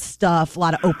grilled stuff, a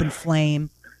lot of open flame.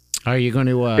 Are you going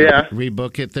to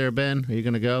rebook it there, Ben? Are you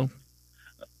going to go?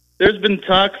 There's been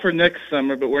talk for next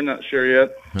summer, but we're not sure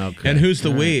yet. Okay. And who's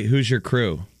the we? Who's your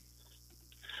crew?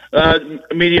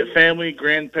 Immediate family,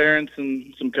 grandparents,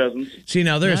 and some cousins. See,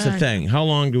 now there's the thing. How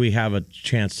long do we have a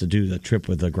chance to do the trip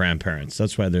with the grandparents?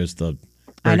 That's why there's the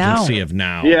urgency of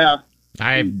now. Yeah.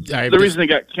 The reason it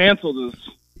got canceled is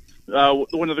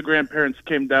one of the grandparents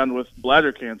came down with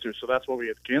bladder cancer, so that's why we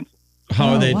had to cancel.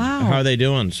 How are they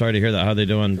doing? Sorry to hear that. How are they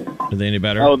doing? Are they any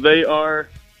better? Oh, they are.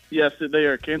 Yes, they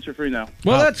are cancer-free now.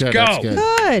 Well, let's go. That's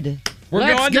good. We're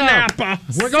going to Napa.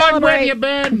 We're going with you,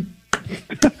 Ben.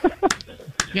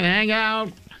 Gonna hang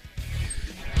out,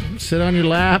 sit on your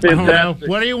lap. Fantastic. I don't know.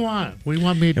 What do you want? What do you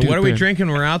want me to do? And what are we drinking?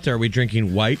 We're out there. Are we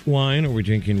drinking white wine? Or are we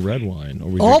drinking red wine? Are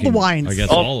we all drinking, the wines. I guess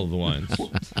all of the wines.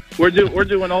 We're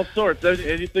doing all sorts,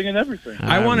 anything and everything.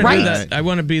 I want to do that. I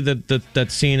want to be that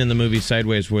scene in the movie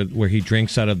Sideways where he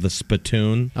drinks out of the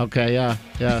spittoon. Okay, yeah.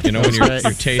 You know, when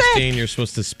you're tasting, you're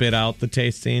supposed to spit out the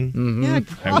tasting. Mm-hmm.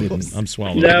 Yeah, I'm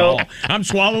swallowing it all. I'm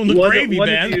swallowing the gravy,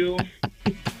 man.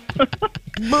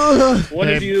 One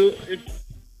of you,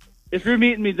 if you're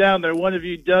meeting me down there, one of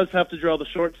you does have to draw the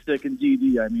short stick in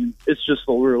DD. I mean, it's just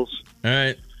the rules. All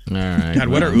right. God,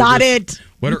 what are Ubers? Not it.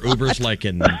 What are Ubers like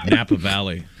in Napa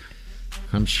Valley?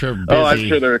 I'm sure busy. Oh, I'm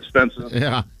sure they're expensive.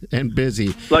 Yeah, and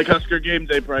busy. Like Husker game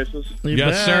day prices.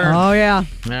 Yes, sir. Oh, yeah.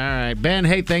 All right, Ben,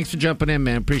 hey, thanks for jumping in,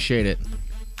 man. Appreciate it.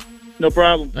 No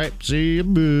problem. All right, see you,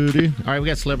 buddy. All right, we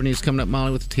got celebrity news coming up.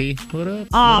 Molly with the T. What up?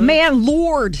 Oh, man,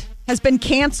 Lorde has been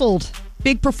canceled.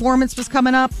 Big performance was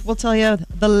coming up. We'll tell you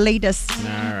the latest. All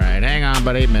right, hang on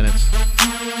about 8 minutes.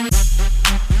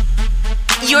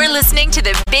 You're listening to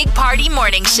the Big Party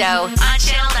Morning Show on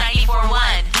Channel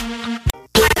 94.1.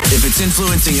 If it's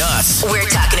influencing us, We're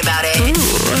talking about it.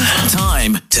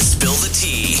 time to spill the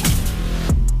tea.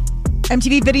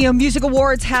 MTV Video Music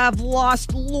Awards have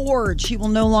lost Lorde. She will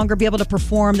no longer be able to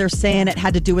perform. They're saying it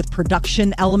had to do with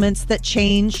production elements that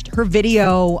changed. Her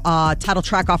video, title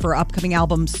track off her upcoming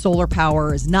album, Solar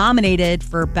Power, is nominated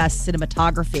for Best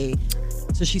Cinematography.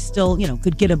 So she still,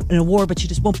 could get an award, but she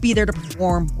just won't be there to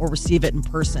perform or receive it in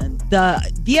person. The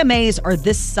VMAs are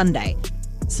this Sunday,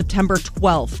 September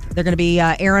 12th. They're going to be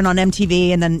airing on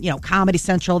MTV and then, Comedy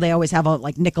Central. They always have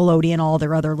Nickelodeon, all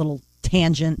their other little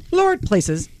tangent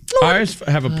places. I always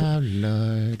have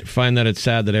find that it's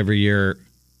sad that every year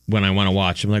when I want to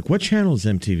watch, I'm like, what channel is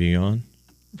MTV on?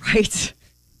 Right.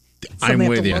 I'm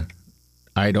with you.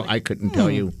 I couldn't tell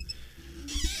you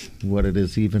what it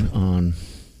is even on.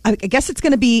 I guess it's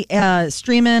going to be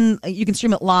streaming. You can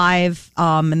stream it live,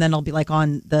 and then it'll be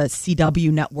on the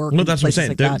CW network. Well, that's what I'm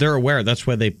saying. Like they're aware. That's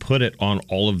why they put it on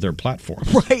all of their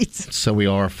platforms. Right. So we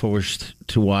are forced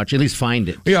to watch, at least find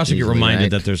it. We also get reminded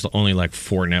right? that there's only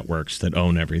 4 networks that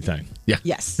own everything. Yeah.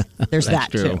 Yes, there's that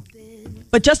true. too.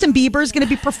 But Justin Bieber's going to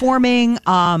be performing.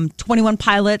 21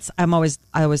 Pilots. I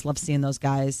always love seeing those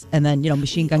guys. And then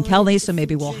Machine Gun Kelly. So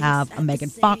maybe we'll have a Megan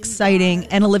Fox sighting,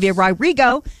 and Olivia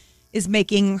Rodrigo is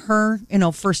making her,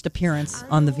 first appearance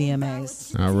on the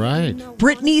VMAs. All right.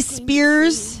 Britney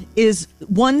Spears is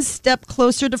one step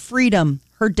closer to freedom.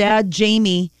 Her dad,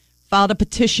 Jamie, filed a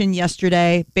petition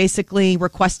yesterday basically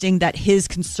requesting that his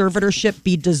conservatorship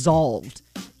be dissolved.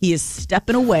 He is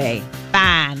stepping away.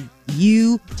 Fine.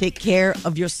 You take care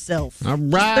of yourself. All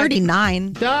right.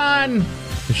 39. Done.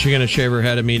 Is she going to shave her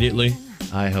head immediately?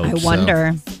 I hope so. I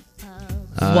wonder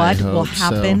what will hope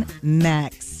happen so.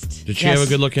 next. Did she have a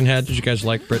good-looking head? Did you guys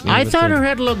like Britney? I thought her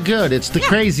head looked good. It's the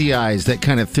crazy eyes that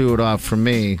kind of threw it off for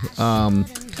me.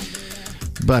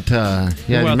 But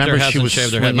remember she was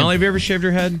shaved their head. Molly, have you ever shaved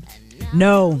your head?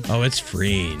 No. Oh, it's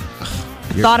freeing.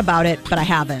 Thought about it, but I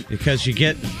haven't. Because you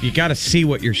got to see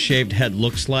what your shaved head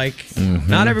looks like. Mm-hmm.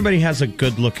 Not everybody has a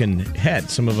good-looking head.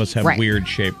 Some of us have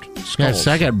weird-shaped skulls. Yes,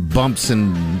 I got bumps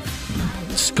and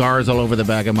scars all over the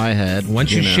back of my head.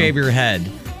 Once you shave your head,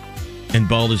 and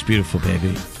bald is beautiful,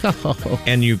 baby.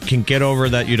 And you can get over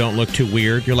that you don't look too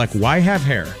weird. You're like, why have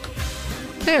hair?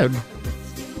 Dude,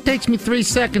 it takes me 3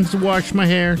 seconds to wash my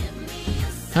hair.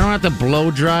 I don't have to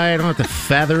blow dry. I don't have to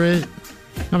feather it.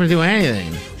 I don't have to do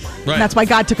anything. Right. That's why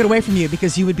God took it away from you,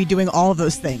 because you would be doing all of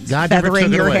those things. God never feathering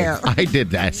took it your away. hair. I did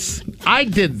this. I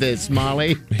did this,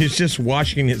 Molly. He's just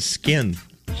washing his skin.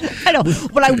 I know.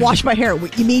 When I wash my hair,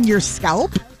 you mean your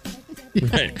scalp?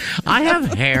 Right. I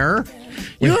have hair.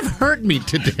 You have hurt me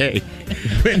today.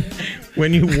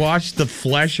 When you wash the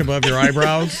flesh above your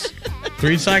eyebrows,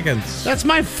 3 seconds. That's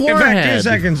my forehead. In fact, 2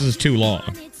 seconds is too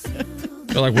long.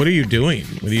 They're like, what are you doing?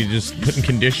 Were you just putting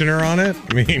conditioner on it?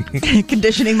 I mean,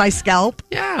 Conditioning my scalp.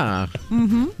 Yeah.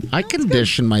 Mm-hmm. I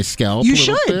condition my scalp. You a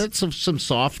little should. bit, some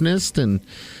softness and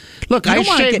look. You I don't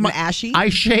want it shaved getting my ashy. I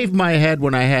shaved my head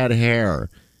when I had hair,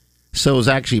 so it was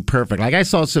actually perfect. Like I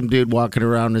saw some dude walking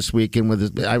around this weekend with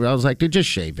his. I was like, dude, just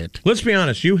shave it. let's be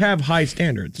honest. You have high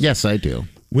standards. Yes, I do.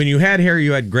 When you had hair,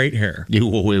 you had great hair. It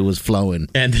was flowing.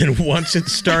 And then once it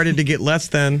started to get less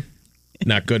than,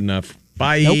 not good enough.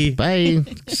 Bye. Nope. Bye.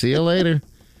 See you later.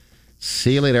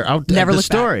 See you later. Never the look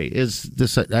story is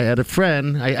this. I had a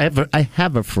friend. I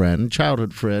have a friend,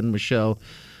 childhood friend, Michelle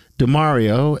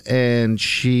DeMario, and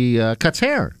she cuts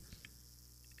hair.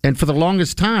 And for the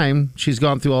longest time, she's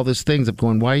gone through all these things of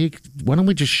going, why don't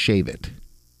we just shave it?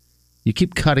 You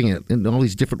keep cutting it in all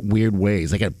these different weird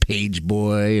ways. Like a page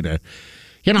boy, and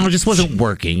it just wasn't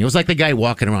working. It was like the guy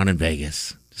walking around in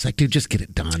Vegas. It's like, dude, just get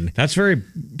it done. That's very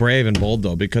brave and bold,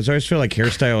 though, because I always feel like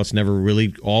hairstylists never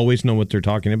really always know what they're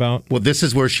talking about. Well, this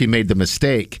is where she made the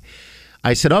mistake.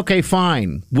 I said, okay,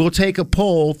 fine. We'll take a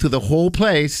poll through the whole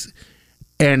place,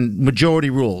 and majority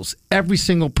rules. Every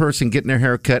single person getting their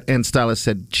hair cut and stylist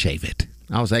said, shave it.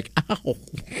 I was like, ow.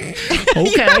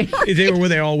 Okay. Were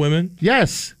they all women?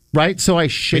 Yes. Right? So I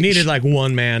shaved. We needed like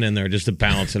one man in there just to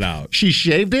balance it out. She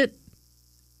shaved it.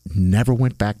 Never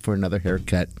went back for another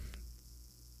haircut.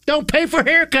 Don't pay for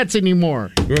haircuts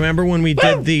anymore. Remember when we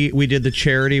did the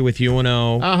charity with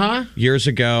UNO years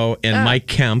ago, and Mike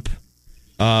Kemp,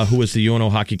 who was the UNO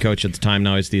hockey coach at the time,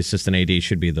 now he's the assistant AD,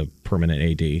 should be the permanent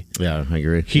AD. Yeah, I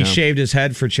agree. He shaved his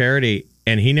head for charity,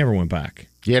 and he never went back.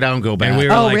 Yeah, don't go back. And we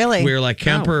were really? We were like,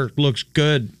 Kemper looks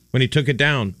good when he took it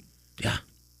down. Yeah.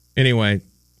 Anyway,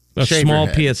 a Shave small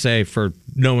your head. PSA for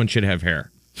no one should have hair.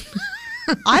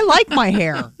 I like my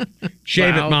hair.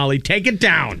 Shave it, Molly. Take it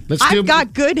down. I've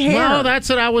got good hair. Well, that's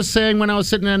what I was saying when I was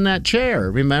sitting in that chair.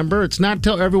 Remember? It's not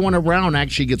till everyone around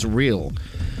actually gets real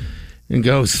and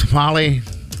goes, Molly,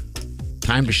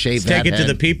 time to shave that Take it to head."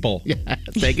 the people. Yeah,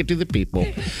 take it to the people.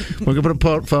 We're going to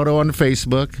put a photo on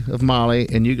Facebook of Molly,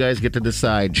 and you guys get to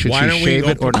decide should Why she don't shave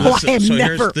we it or open, not. I am so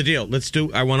never- here's the deal.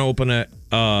 I want to open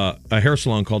a hair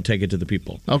salon called Take It to the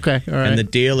People. Okay, all right. And the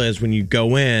deal is when you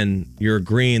go in, you're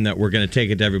agreeing that we're going to take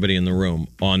it to everybody in the room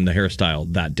on the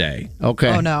hairstyle that day. Okay.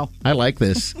 Oh, no. I like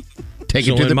this. Take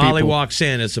So it to when the Molly people. walks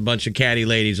in, it's a bunch of catty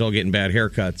ladies all getting bad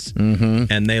haircuts. Mm-hmm.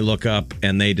 And they look up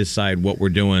and they decide what we're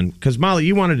doing. Because, Molly,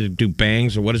 you wanted to do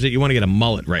bangs, or what is it? You want to get a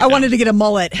mullet right I now. wanted to get a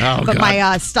mullet, Oh, but God.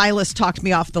 my stylist talked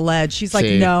me off the ledge. She's like,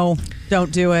 See. no,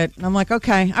 don't do it. And I'm like,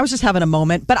 okay. I was just having a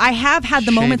moment. But I have had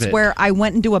the Shave moments it. where I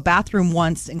went into a bathroom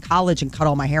once in college and cut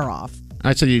all my hair off.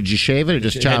 I said, did you shave it or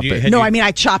just chop it? No, I mean, I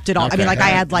chopped it off. I mean, Okay. like, I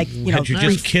had, like, Had you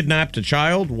three just kidnapped a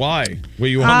child? Why? Were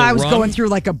you on the I was run? going through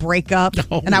like a breakup,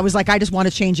 and I was like, I just want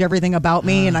to change everything about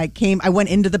me. And I went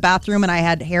into the bathroom, and I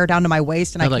had hair down to my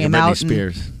waist, and I Like a came Britney out,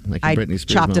 Spears. and Like a I Britney Spears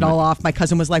chopped it all moment. off. My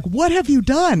cousin was like, "What have you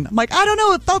done?" I'm like, "I don't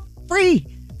know. It felt free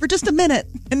for just a minute,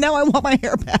 and now I want my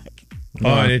hair back." Oh,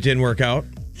 and it didn't work out?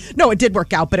 No, it did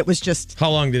work out, but it was just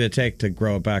How long did it take to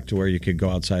grow it back to where you could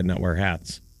go outside and not wear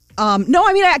hats? no.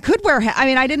 I mean, I could wear. I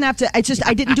mean, I didn't have to. I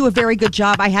didn't do a very good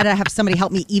job. I had to have somebody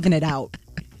help me even it out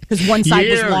because one side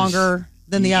Years. was longer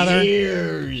than the other.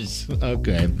 Years.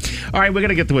 Okay. All right, we're going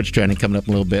to get to what's trending coming up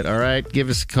in a little bit. All right, give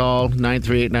us a call,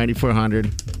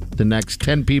 938-9400. The next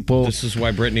 10 people. This is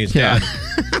why Brittany's Yeah.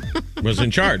 dad was in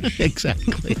charge.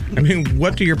 Exactly. I mean,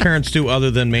 what do your parents do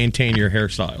other than maintain your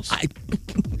hairstyles?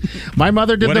 My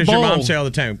mother did What the does bowl. your mom say all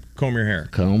the time? Comb your hair.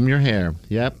 Comb your hair.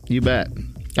 Yep, you bet.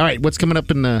 All right, what's coming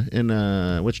up in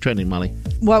what's trending, Molly?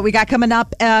 What we got coming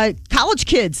up? College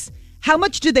kids. How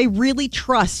much do they really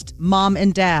trust mom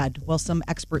and dad? Well, some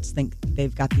experts think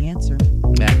they've got the answer.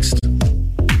 Next.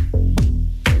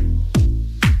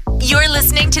 You're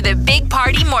listening to the Big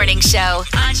Party Morning Show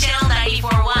on Channel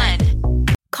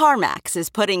 94.1. CarMax is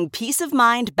putting peace of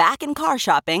mind back in car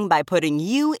shopping by putting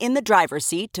you in the driver's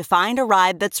seat to find a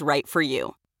ride that's right for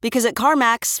you. Because at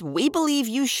CarMax, we believe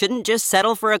you shouldn't just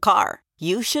settle for a car.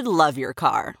 You should love your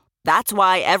car. That's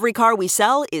why every car we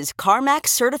sell is CarMax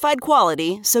certified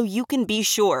quality, so you can be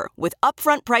sure with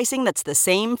upfront pricing that's the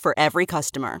same for every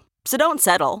customer. So don't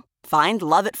settle. Find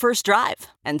love at first drive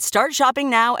and start shopping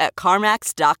now at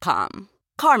CarMax.com.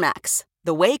 CarMax,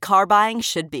 the way car buying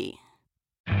should be.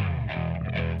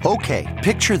 Okay,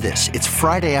 picture this. It's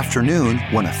Friday afternoon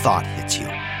when a thought hits you.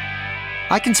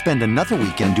 I can spend another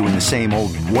weekend doing the same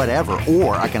old whatever,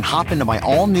 or I can hop into my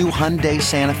all-new Hyundai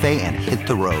Santa Fe and hit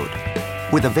the road.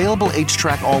 With available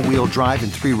H-Track all-wheel drive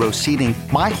and 3-row seating,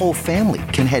 my whole family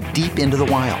can head deep into the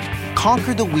wild.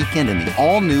 Conquer the weekend in the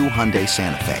all-new Hyundai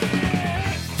Santa Fe.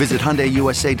 Visit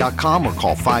HyundaiUSA.com or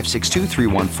call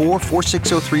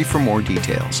 562-314-4603 for more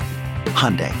details.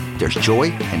 Hyundai, there's joy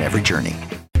in every journey.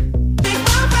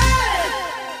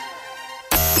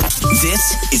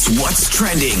 This is what's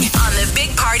trending on the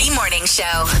Big Party Morning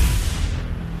Show.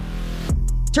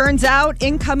 Turns out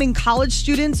incoming college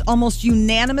students almost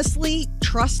unanimously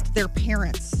trust their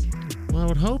parents. Well, I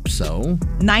would hope so.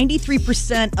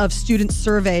 93% of students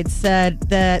surveyed said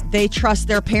that they trust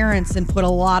their parents and put a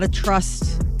lot of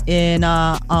trust in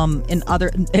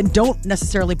other, and don't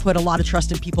necessarily put a lot of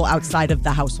trust in people outside of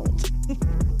the household.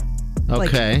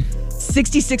 Okay.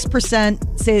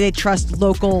 66% say they trust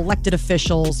local elected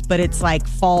officials, but it's like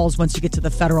falls once you get to the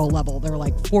federal level. They're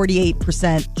like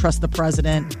 48% trust the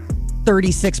president,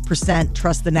 36%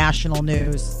 trust the national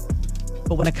news.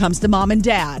 But when it comes to mom and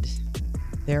dad,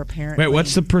 they're apparently... Wait,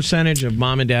 what's the percentage of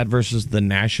mom and dad versus the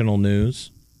national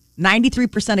news?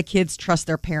 93% of kids trust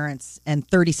their parents and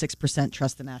 36%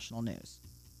 trust the national news.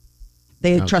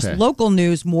 They trust local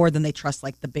news more than they trust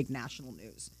like the big national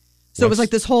news. So it was like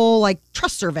this whole like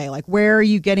trust survey, like where are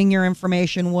you getting your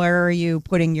information? Where are you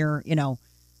putting your,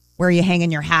 where are you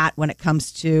hanging your hat when it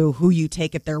comes to who you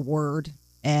take at their word?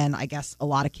 And I guess a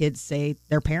lot of kids say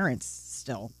their parents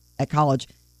still at college.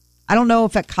 I don't know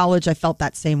if at college I felt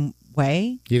that same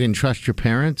way. You didn't trust your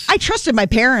parents? I trusted my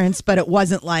parents, but it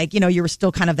wasn't like, you were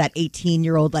still kind of that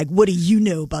 18-year-old, like, what do you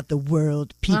know about the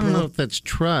world, people? I don't know if that's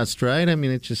trust, right? I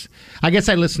mean, it's just, I guess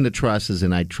I listen to trust as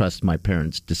in I trust my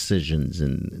parents' decisions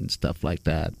and stuff like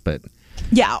that. But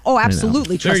yeah,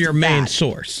 absolutely. They're your main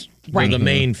source. Right. They're the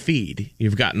main feed.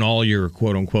 You've gotten all your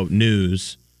quote-unquote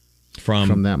news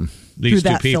from them. These through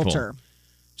two that people. Filter.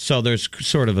 So there's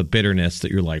sort of a bitterness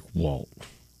that you're like, well,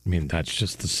 I mean, that's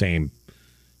just the same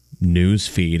news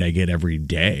feed I get every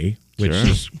day, which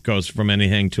just goes from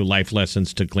anything to life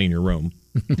lessons to clean your room.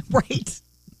 Right.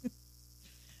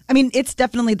 I mean, it's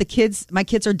definitely my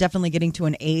kids are definitely getting to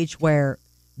an age where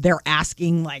they're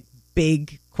asking like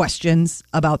big questions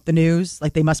about the news.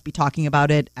 Like they must be talking about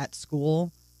it at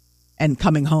school and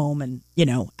coming home and,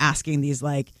 asking these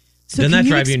like, so Doesn't that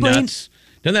drive you explain- nuts?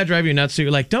 Doesn't that drive you nuts? So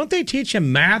you're like, don't they teach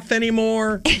him math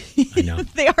anymore? I know.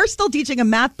 They are still teaching him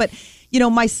math, but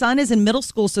my son is in middle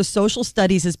school, so social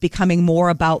studies is becoming more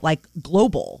about like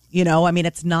global, I mean,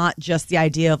 it's not just the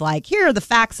idea of like, here are the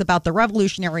facts about the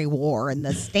Revolutionary War and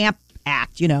the Stamp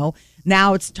Act,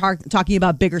 Now it's talking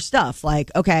about bigger stuff like,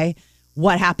 okay,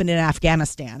 what happened in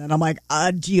Afghanistan? And I'm like,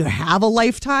 do you have a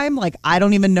lifetime? Like, I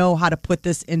don't even know how to put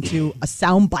this into a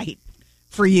soundbite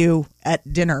for you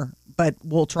at dinner, but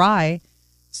we'll try.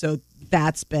 So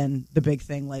that's been the big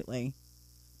thing lately.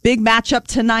 Big matchup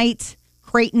tonight.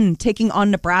 Creighton taking on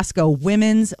Nebraska.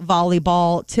 Women's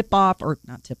volleyball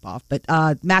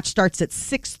match starts at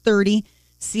 6:30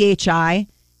 CHI.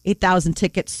 8,000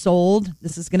 tickets sold.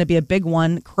 This is going to be a big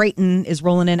one. Creighton is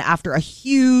rolling in after a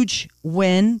huge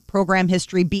win. Program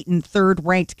history beating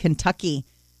third-ranked Kentucky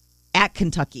at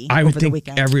Kentucky I would over think the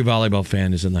weekend. every volleyball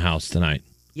fan is in the house tonight.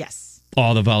 Yes.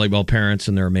 All the volleyball parents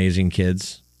and their amazing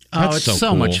kids. It's That's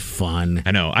so cool. much fun.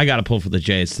 I know. I got to pull for the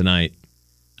Jays tonight.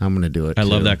 I'm going to do it, I too.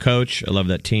 love that coach. I love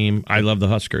that team. I love the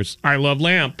Huskers. I love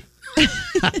Lamp.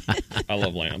 I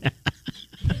love Lamp.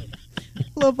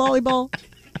 Love volleyball.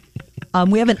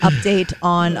 We have an update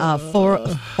on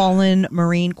fallen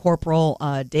Marine Corporal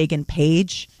Dagan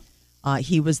Page.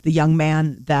 He was the young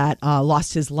man that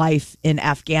lost his life in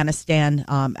Afghanistan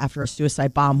after a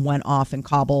suicide bomb went off in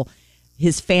Kabul.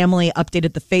 His family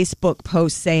updated the Facebook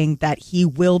post saying that he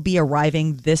will be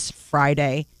arriving this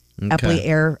Friday, Eppley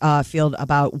Airfield,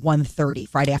 about 1:30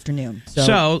 Friday afternoon.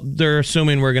 So they're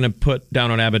assuming we're going to put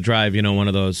down on Abbott Drive, one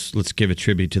of those, let's give a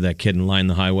tribute to that kid and line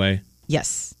the highway.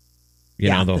 Yes.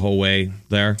 The whole way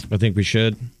there. I think we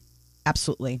should.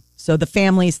 Absolutely. So the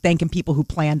family's thanking people who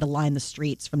plan to line the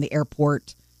streets from the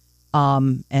airport.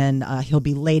 And he'll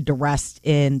be laid to rest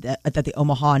at the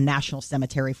Omaha National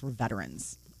Cemetery for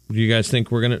Veterans. Do you guys think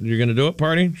you're gonna do it,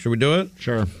 Party? Should we do it?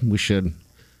 Sure, we should.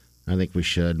 I think we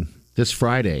should. This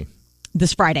Friday.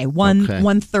 This Friday,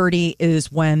 1:30 is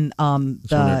when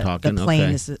the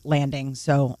plane is landing.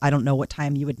 So I don't know what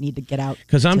time you would need to get out.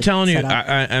 Because I'm telling you,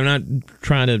 I'm not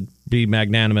trying to be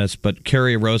magnanimous, but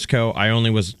Carrie Roscoe, I only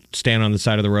was standing on the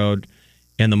side of the road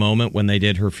in the moment when they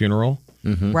did her funeral.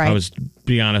 Mm-hmm. Right. I was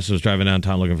driving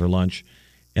downtown looking for lunch,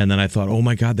 and then I thought, oh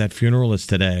my God, that funeral is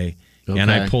today. Okay.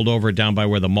 And I pulled over down by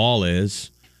where the mall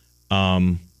is,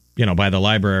 by the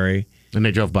library. And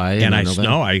they drove by. And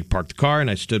I parked the car and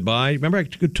I stood by. Remember, I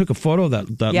took a photo of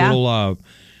that little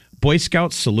Boy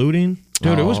Scout saluting.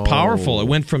 Dude, it was powerful. It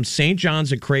went from St.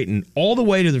 John's at Creighton all the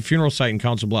way to the funeral site in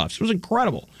Council Bluffs. It was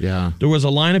incredible. Yeah. There was a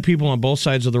line of people on both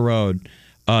sides of the road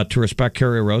to respect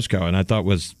Carrie Orozco, and I thought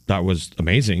that was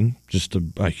amazing. Just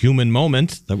a human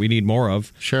moment that we need more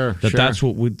of. Sure. That's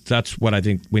what I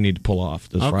think we need to pull off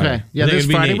this Friday. Yeah, I think this it'd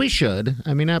be Friday neat. we should.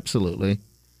 I mean, absolutely.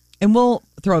 And we'll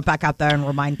throw it back out there and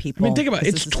remind people. I mean, think about it.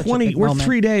 this It's is such a 20. big We're moment.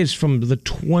 3 days from the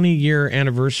 20-year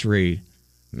anniversary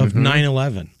of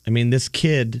 9/11. I mean, this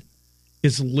kid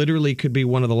is literally could be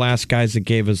one of the last guys that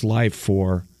gave his life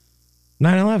for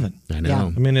 9/11. I know. Yeah.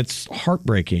 I mean, it's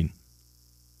heartbreaking.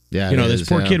 Yeah, You know, it this is,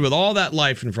 poor yeah. kid with all that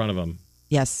life in front of him.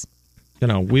 Yes. You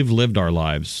know, we've lived our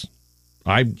lives.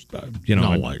 I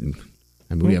mean,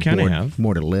 we we have kinda more, have.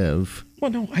 more to live.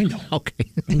 Well, no, I know. Okay.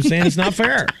 I'm saying it's not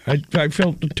fair. I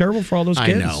feel terrible for all those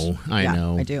kids. I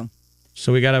know. I do.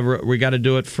 So we gotta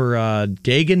do it for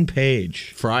Dagan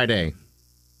Page. Friday.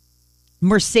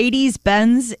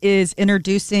 Mercedes-Benz is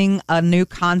introducing a new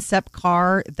concept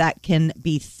car that can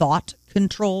be thought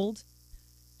controlled.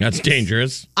 That's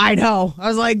dangerous. I know. I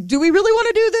was like, do we really want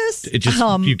to do this? It just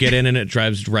you get in and it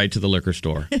drives right to the liquor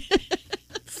store.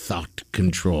 Thought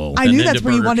control. I And knew then that's to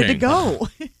where you Burger wanted to King. go.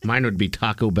 Mine would be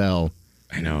Taco Bell.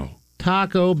 I know.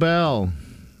 Taco Bell.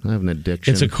 I have an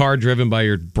addiction. It's a car driven by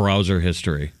your browser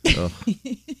history.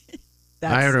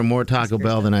 I ordered more Taco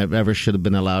Bell than I ever should have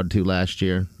been allowed to last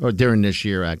year, or during this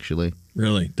year, actually.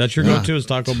 Really? That's your go-to is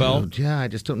Taco Bell? Yeah, I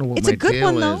just don't know what It's my a good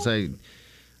deal one, is. though.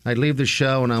 I leave the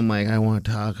show and I'm like, I want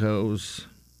tacos.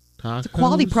 Tacos.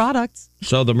 Quality products.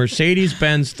 So the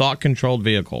Mercedes-Benz thought-controlled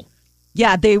vehicle.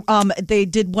 Yeah, they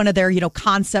did one of their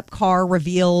concept car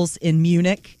reveals in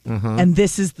Munich, and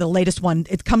this is the latest one.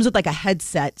 It comes with like a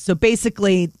headset. So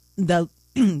basically, the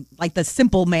the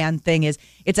simple man thing is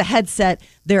it's a headset.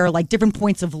 There are like different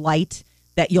points of light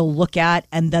that you'll look at,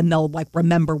 and then they'll like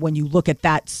remember when you look at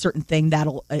that certain thing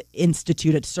that'll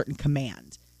institute a certain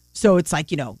command. So it's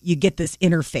like, you get this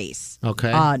interface.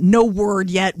 Okay. No word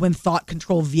yet when Thought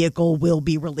Control Vehicle will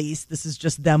be released. This is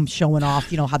just them showing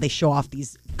off, how they show off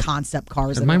these concept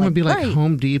cars. And mine would be like right.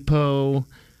 Home Depot,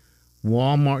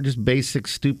 Walmart, just basic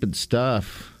stupid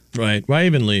stuff. Right. Why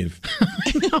even leave?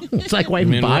 It's like, why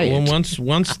even buy it?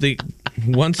 Once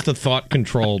the thought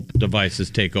control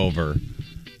devices take over,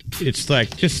 it's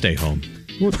like, just stay home.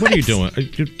 What are you doing?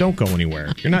 Don't go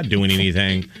anywhere. You're not doing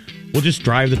anything. We'll just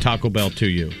drive the Taco Bell to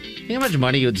you. You know how much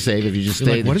money you would save if you just You're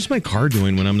stayed? like, what is my car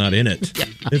doing when I'm not in it?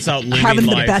 It's out living Having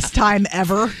life. the best time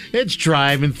ever. It's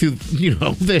driving through,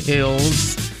 the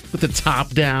hills with the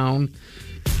top down,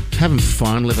 having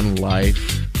fun, living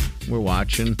life. We're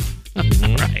watching. All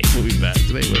right, we'll be back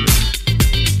today with it.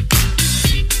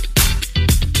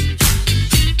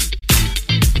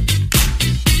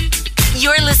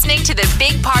 You're listening to the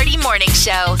Big Party Morning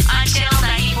Show on Channel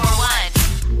 94.1.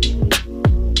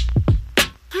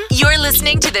 You're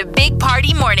listening to the Big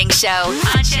Party Morning Show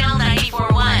on Channel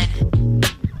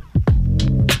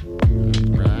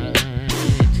 94.1. Right.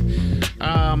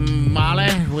 Molly,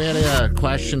 we had a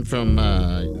question from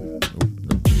a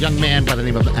young man by the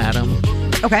name of Adam.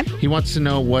 Okay. He wants to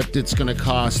know what it's going to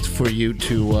cost for you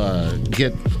to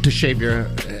get to shave your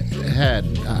head.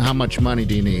 How much money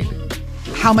do you need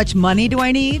How much money do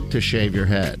I need? to shave your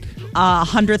head?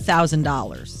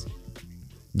 $100,000.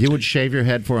 You would shave your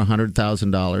head for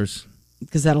 $100,000?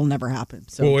 Because that'll never happen.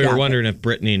 So Well, we yeah. were wondering if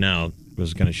Brittany now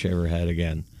was going to shave her head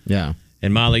again. Yeah.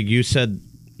 And Molly, you said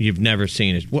you've never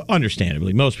seen it. Well,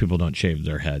 understandably, most people don't shave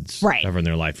their heads ever in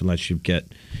their life unless you get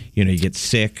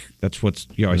sick. That's what's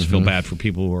you always feel bad for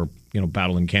people who are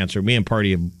battling cancer. Me and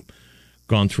Party have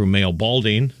gone through male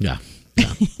balding. Yeah.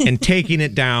 And taking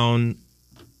it down,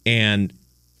 and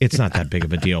it's not that big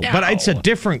of a deal. But it's a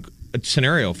different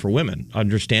scenario for women,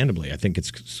 understandably. I think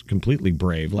it's completely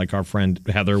brave, like our friend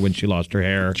Heather when she lost her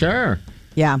hair. Sure.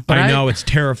 Yeah. But I know it's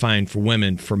terrifying for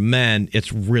women. For men,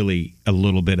 it's really a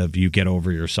little bit of you get over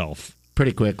yourself.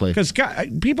 Pretty quickly. Because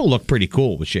people look pretty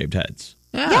cool with shaved heads.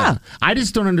 Yeah. I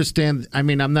just don't understand. I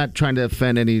mean, I'm not trying to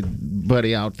offend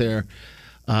anybody out there.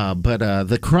 But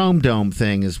the chrome dome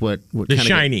thing is what the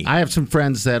shiny. I have some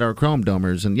friends that are chrome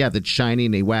domers, and it's shiny,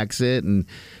 and they wax it, and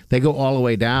they go all the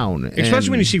way down.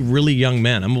 Especially when you see really young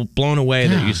men. I'm blown away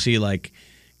that you see like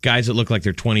guys that look like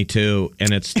they're 22,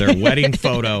 and it's their wedding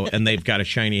photo, and they've got a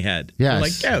shiny head. Yes. I'm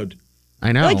like, dude.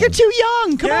 I know. Like, you're too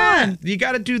young. Come on. You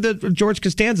got to do the George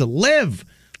Costanza. Live.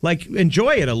 Like,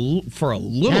 enjoy it for a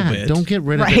little bit. Don't get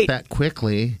rid of it that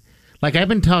quickly. Like, I've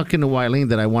been talking to Wileen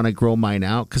that I want to grow mine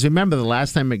out. Because remember, the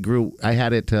last time it grew, I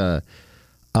had it Ben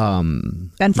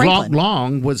Franklin.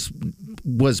 long was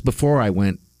before I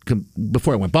went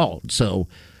bald. So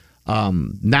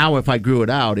now if I grew it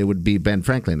out, it would be Ben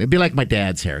Franklin. It'd be like my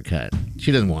dad's haircut.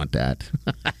 She doesn't want that.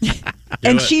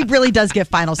 And she really does get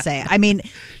final say. I mean,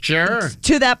 sure.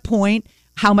 To that point,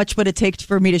 how much would it take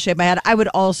for me to shave my head? I would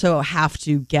also have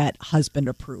to get husband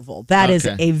approval. That is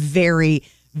a very,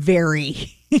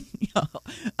 very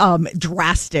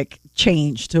drastic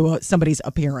change to somebody's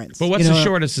appearance. But what's the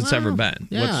shortest it's ever been?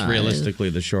 yeah. What's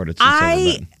realistically the shortest it's ever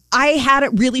been? I had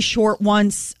it really short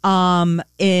once. After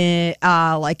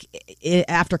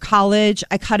college,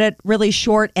 I cut it really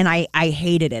short, and I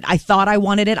hated it. I thought I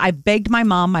wanted it. I begged my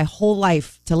mom my whole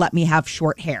life to let me have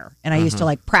short hair, and I used to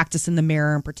like practice in the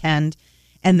mirror and pretend.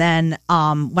 And then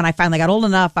when I finally got old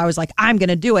enough, I was like, I'm going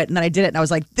to do it. And then I did it, and I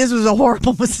was like, this was a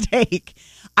horrible mistake.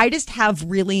 I just have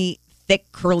really thick,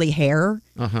 curly hair.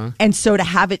 And so to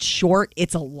have it short,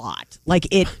 it's a lot. Like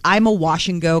I'm a wash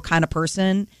and go kind of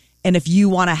person. And if you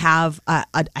want to have a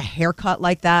haircut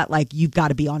like that, like you've got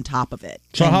to be on top of it.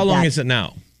 So how long is it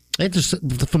now? It just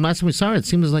from last time we saw her, it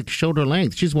seems like shoulder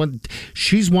length.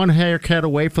 She's one haircut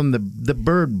away from the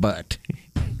bird butt.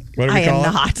 What do we call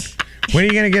it? When are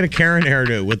you going to get a Karen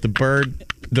hairdo with the bird,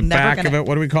 the back of it?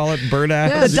 What do we call it? Bird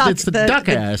ass? Yeah, it's the duck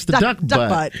ass, the duck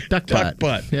butt. Duck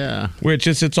butt. Yeah. Which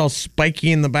is, it's all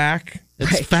spiky in the back.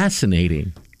 It's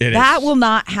fascinating. That will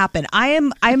not happen.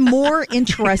 I'm more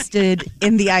interested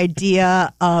in the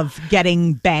idea of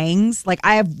getting bangs. Like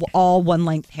I have all one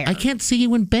length hair. I can't see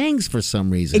you in bangs for some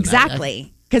reason.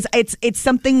 Exactly. Because it's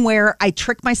something where I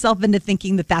trick myself into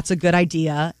thinking that that's a good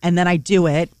idea, and then I do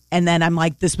it, and then I'm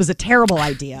like, this was a terrible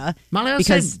idea. Molly,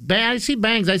 because I see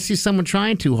bangs. I see someone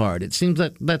trying too hard. It seems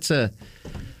like that's a,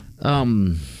 I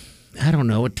don't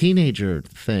know, a teenager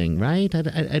thing, right?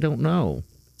 I don't know.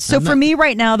 So for me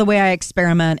right now, the way I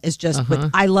experiment is just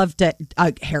with, I love to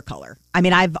hair color. I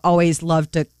mean, I've always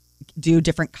loved to do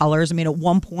different colors. I mean, at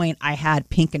one point I had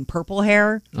pink and purple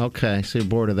hair. Okay, so you're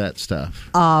bored of that stuff.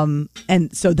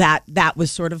 And so that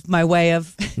was sort of my way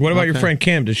of. What about your friend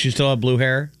Kim? Does she still have blue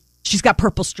hair? She's got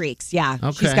purple streaks. Yeah,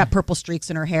 she's got purple streaks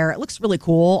in her hair. It looks really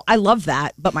cool. I love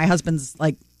that. But my husband's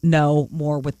like, no,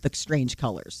 more with the strange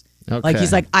colors. Okay. Like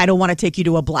he's like, I don't want to take you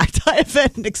to a black tie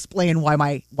event and explain why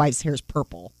my wife's hair is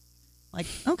purple. Like,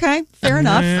 okay, fair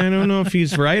enough. I don't know if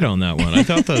he's right on that one. I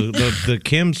thought the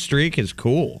Kim streak is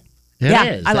cool. It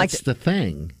is. I liked it. That's the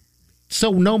thing.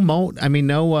 So no mullet. I mean,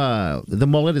 the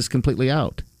mullet is completely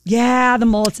out. Yeah, the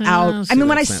mullet's out. I mean,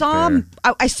 when I saw him,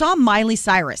 I saw Miley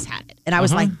Cyrus had it, and I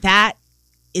was like, that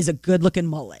is a good looking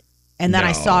mullet. And then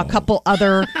I saw a couple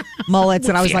other mullets,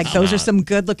 and I was like, those are some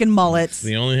good looking mullets.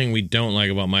 The only thing we don't like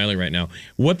about Miley right now.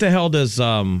 What the hell does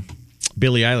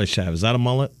Billie Eilish have? Is that a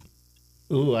mullet?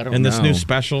 Ooh, I don't know. And this new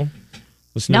special?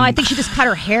 No, I think she just cut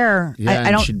her hair. Yeah,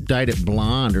 I don't. She dyed it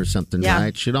blonde or something,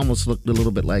 right? She'd almost looked a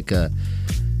little bit like a.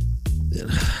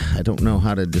 I don't know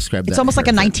how to describe that. It's almost like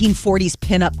a 1940s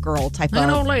pinup girl type of an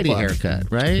old lady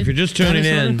haircut, right? If you're just tuning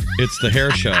in, it's the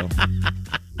hair show.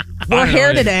 More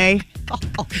hair today.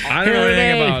 I don't know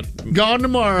anything about gone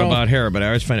tomorrow about hair, but I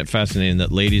always find it fascinating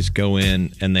that ladies go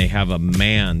in and they have a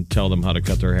man tell them how to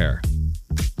cut their hair.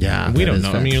 Yeah, and we don't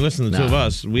know. I mean, you listen to the two of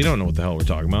us. We don't know what the hell we're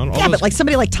talking about. But like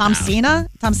somebody like Tom Cena,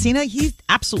 he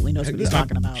absolutely knows what he's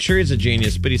talking about. Sure, he's a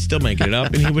genius, but he's still making it up,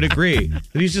 and he would agree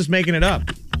that he's just making it up.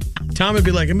 Tom would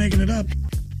be like, "I'm making it up.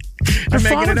 I'm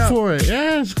making it up for it."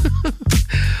 Yes.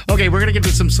 Okay, we're gonna get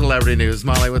to some celebrity news.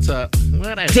 Molly, what's up?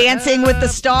 Dancing with the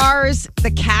Stars.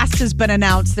 The cast has been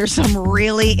announced. There's some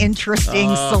really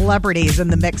interesting celebrities in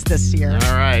the mix this year.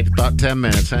 All right, about 10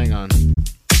 minutes. Hang on.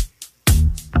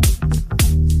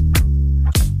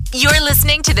 You're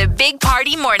listening to the Big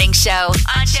Party Morning Show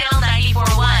on Channel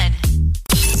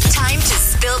 94.1. Time to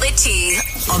spill the tea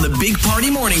on the Big Party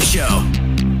Morning Show.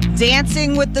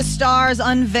 Dancing with the Stars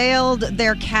unveiled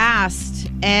their cast,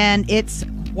 and it's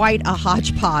quite a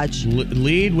hodgepodge.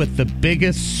 Lead with the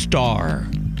biggest star.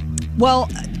 Well,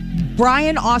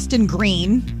 Brian Austin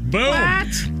Green. Boom.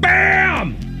 What?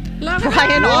 Bam!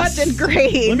 Brian Austin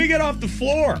Green. Let me get off the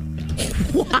floor.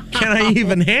 Can I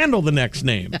even handle the next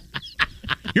name?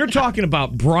 You're talking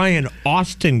about Brian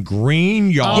Austin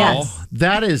Green, y'all. Yes.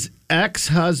 That is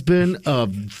ex-husband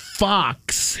of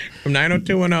Fox. From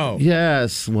 90210.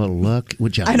 Yes. Well, look.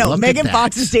 Would you I know. look Megan at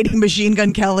Fox is dating Machine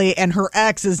Gun Kelly, and her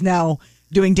ex is now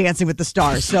doing Dancing with the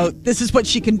Stars. So this is what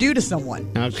she can do to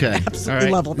someone. Okay. Absolutely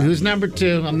level them. Who's number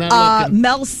 2? I'm not looking.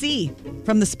 Mel C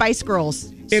from the Spice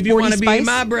Girls. If you want to be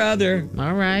my brother.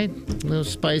 All right. A little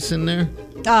spice in there.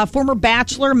 Former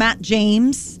Bachelor Matt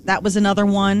James. That was another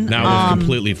one. Now we've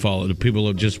completely followed. People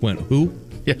have just went, who?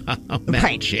 Yeah,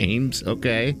 Matt James.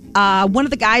 Okay. One of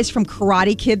the guys from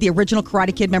Karate Kid, the original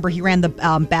Karate Kid. Remember, he ran the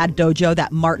Bad Dojo,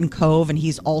 that Martin Kove, and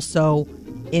he's also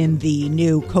in the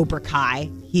new Cobra Kai.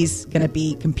 He's going to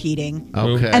be competing.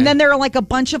 Okay. And then there are like a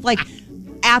bunch of like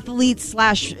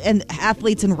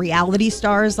athletes and reality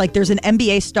stars. Like there's an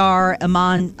NBA star,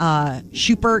 Iman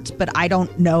Schubert, but I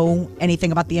don't know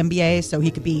anything about the NBA, so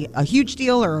he could be a huge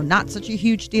deal or not such a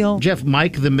huge deal. Jeff,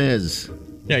 Mike The Miz.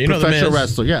 Yeah, you know The Miz. Professional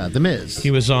wrestler. Yeah, The Miz.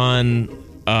 He was on...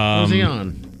 what was he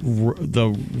on?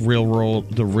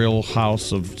 The Real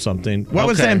House of something. What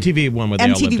was the MTV one where they all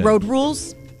lived MTV in? Road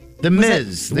Rules? The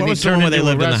Miz. What was the one where they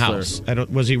lived in the house?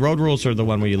 Was he Road Rules or the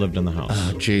one where you lived in the house?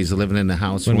 Oh, jeez, living in the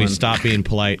house. When we stop being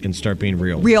polite and start being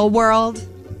real. Real World.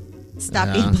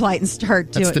 Stop being polite and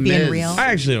start being real.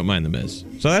 I actually don't mind The Miz.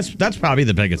 So that's probably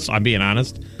the biggest. I'm being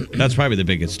honest. That's probably the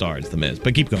biggest star is The Miz.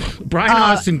 But keep going. Brian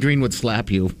Austin Green would slap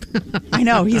you. I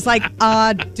know. He's like,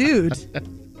 dude,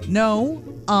 no.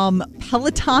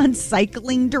 Peloton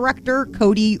cycling director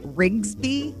Cody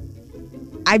Rigsby.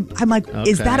 I'm like,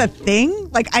 is that a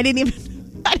thing? Like, I didn't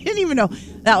even know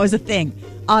that was a thing.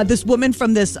 This woman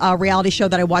from this reality show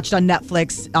that I watched on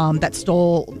Netflix that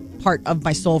stole part of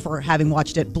my soul for having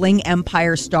watched it. Bling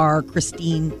Empire star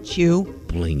Christine Chu.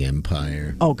 Bling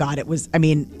Empire. Oh God, it was. I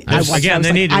mean, I watched. Again,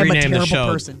 they need to rename the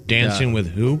show. Person. Dancing with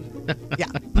who? Yeah,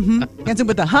 Dancing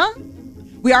with the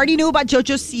We already knew about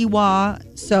JoJo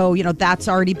Siwa, so that's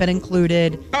already been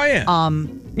included. Oh yeah.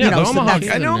 The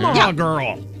Omaha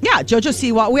girl. Yeah, JoJo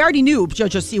Siwa. We already knew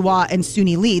JoJo Siwa and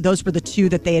Suni Lee. Those were the two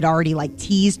that they had already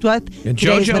teased with. And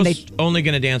JoJo's only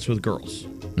going to dance with girls.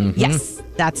 Mm-hmm. Yes,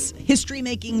 that's history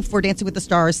making for Dancing with the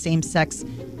Stars. Same sex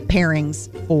pairings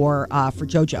for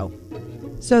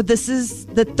JoJo. So this is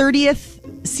the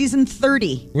 30th season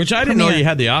 30. Which I didn't know you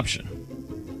had the option.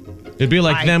 It'd be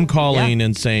like them calling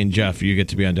and saying, Jeff, you get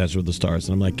to be on Dancing with the Stars.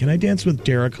 And I'm like, can I dance with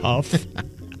Derek Huff?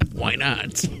 Why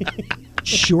not?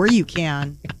 Sure you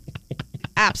can.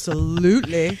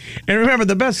 Absolutely. And remember,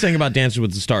 the best thing about Dancing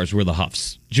with the Stars were the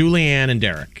Huffs. Julianne and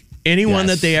Derek. Anyone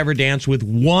that they ever danced with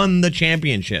won the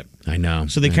championship. I know.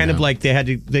 So they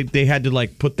they had to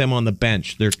put them on the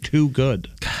bench. They're too good.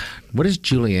 What is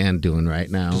Julianne doing right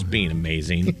now? Just being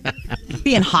amazing.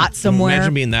 Being hot somewhere.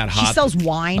 Imagine being that hot. She sells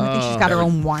wine. I think she's got her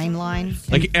own wine line.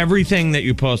 Like everything that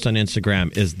you post on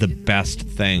Instagram is the best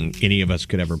thing any of us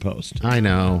could ever post. I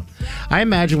know. I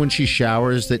imagine when she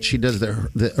showers that she does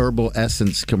the herbal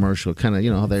essence commercial. Kind of,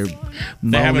 how they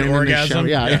have an orgasm.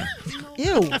 Yeah.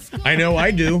 Ew. I know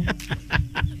I do.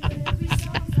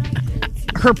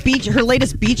 Her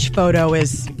latest beach photo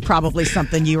is probably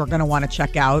something you are going to want to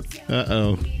check out.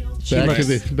 Uh-oh.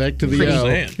 Back to the L.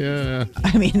 Yeah.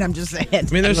 I mean, I'm just saying.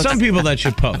 I mean, there's some people that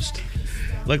should post.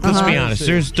 Like, let's be honest.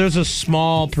 There's a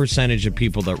small percentage of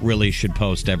people that really should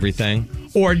post everything,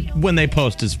 or when they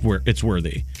post, it's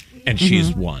worthy. And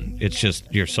she's one. It's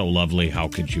just, you're so lovely. How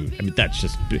could you? I mean, that's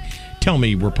just. Tell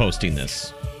me we're posting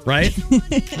this, right? Look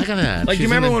at that. Like, you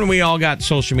remember when we all got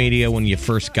social media when you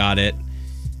first got it,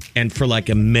 and for like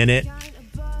a minute,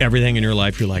 everything in your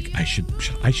life, you're like, I should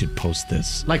post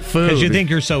this. Like food. Because you think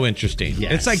you're so interesting.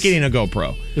 Yes. It's like getting a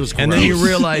GoPro. It was And then you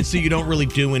realize that you don't really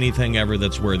do anything ever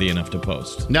that's worthy enough to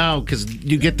post. No, because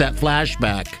you get that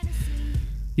flashback,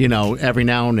 every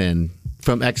now and then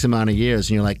from X amount of years,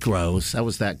 and you're like, gross. I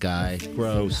was that guy.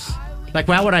 Gross. Like,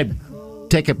 why would I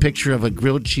take a picture of a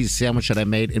grilled cheese sandwich that I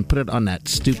made and put it on that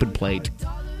stupid plate?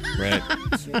 Right.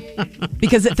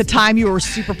 Because at the time you were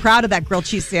super proud of that grilled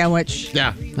cheese sandwich.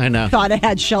 Yeah, I know. Thought it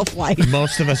had shelf life.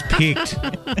 Most of us peaked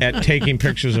at taking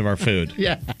pictures of our food.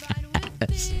 Yeah.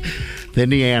 Then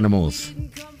the animals.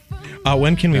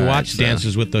 When can we watch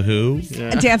Dances with the Who? Yeah.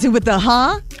 Dancing with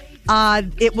the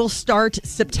it will start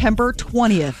September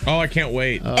 20th. Oh, I can't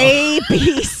wait.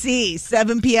 ABC,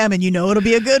 7 p.m., and it'll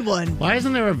be a good one. Why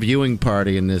isn't there a viewing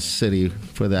party in this city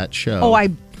for that show? Oh,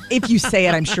 if you say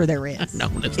it, I'm sure there is.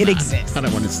 No, it's it not. Exists. I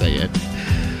don't want to say it.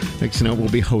 Next, we'll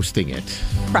be hosting it.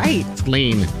 Right. It's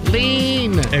lean.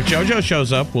 If JoJo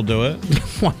shows up, we'll do it.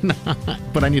 Why not?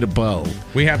 But I need a bow.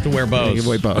 We have to wear bows. Give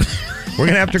away bows. We're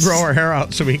going to have to grow our hair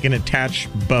out so we can attach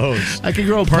bows. I can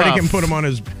grow a Party puff. can put him on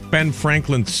his Ben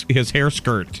Franklin's his hair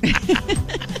skirt.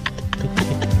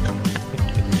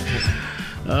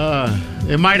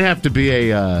 It might have to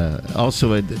be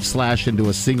also a slash into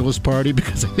a singles party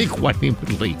because I think Whitey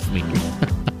would leave me.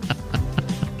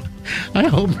 I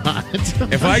hope not.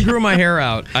 If I grew my hair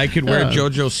out, I could wear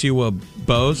JoJo Siwa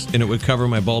bows and it would cover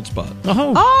my bald spot.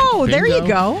 Oh, there you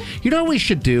go. You know what we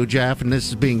should do, Jeff, and this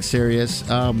is being serious?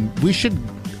 We should,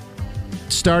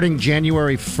 starting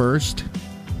January 1st,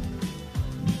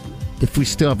 if we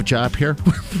still have a job here.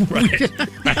 Right.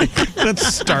 Let's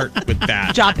start with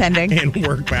that. Job pending. And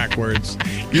work backwards.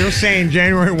 You're saying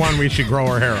January 1 we should grow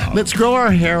our hair out. Let's grow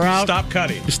our hair out. Stop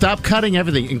cutting. Stop cutting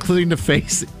everything, including the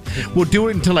face. We'll do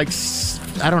it until I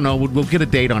don't know, we'll get a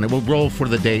date on it. We'll roll for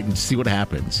the date and see what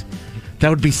happens. That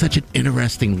would be such an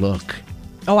interesting look.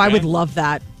 Oh, I would love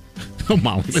that. Oh,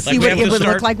 Molly. See what it would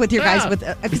look like with your guys.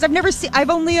 Because I've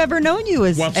only ever known you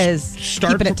as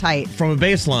keeping it tight. From a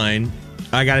baseline,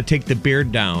 I got to take the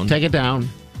beard down. Take it down.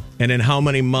 And in how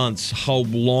many months, how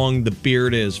long the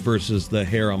beard is versus the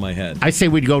hair on my head. I say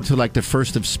we'd go to like the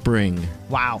 1st of spring.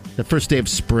 Wow. The first day of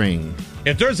spring.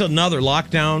 If there's another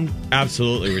lockdown,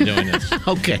 absolutely we're doing this.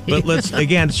 Okay. But let's,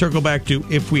 again, circle back to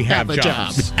if we have a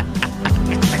jobs. job.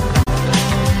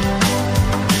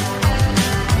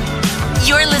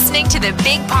 You're listening to the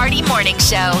Big Party Morning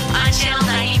Show on Channel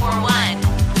 94.1.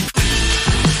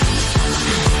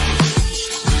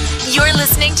 You're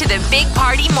listening to the Big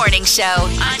Party Morning Show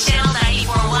on Channel 94.1.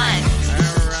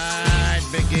 All right,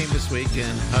 big game this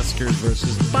weekend. Huskers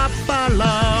versus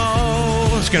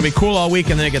Buffalo. It's going to be cool all week,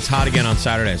 and then it gets hot again on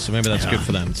Saturday, so maybe that's good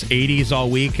for them. It's 80s all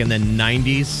week, and then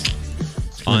 90s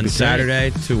on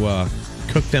Saturday to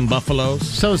cook them buffaloes.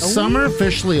 So is summer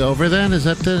officially over then? Is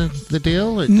that the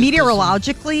deal?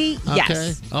 Meteorologically, yes.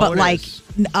 Okay. Oh, but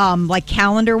it like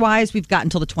calendar-wise, we've got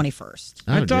until the 21st.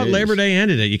 I thought Labor Day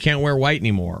ended it. You can't wear white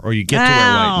anymore, or you get to wear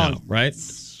white now, right?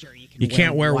 Sure, you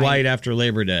can't wear white after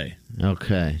Labor Day.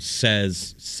 Okay.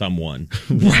 Says someone.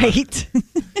 Right.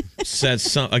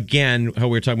 Says again, how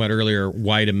we were talking about earlier,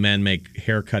 why do men make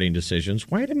hair-cutting decisions?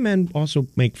 Why do men also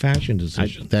make fashion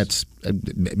decisions? That's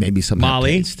maybe some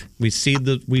Molly, we cede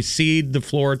the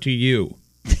floor to you.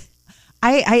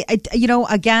 I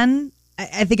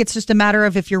think it's just a matter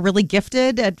of if you're really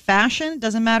gifted at fashion. It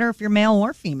doesn't matter if you're male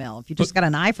or female. If you just got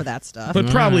an eye for that stuff. But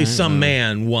probably some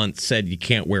man once said you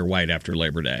can't wear white after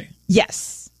Labor Day.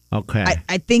 Yes. Okay.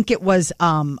 I think it was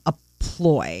a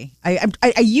ploy. I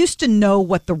used to know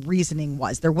what the reasoning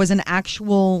was. There was an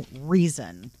actual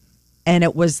reason. And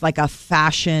it was like a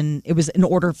fashion. It was in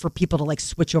order for people to like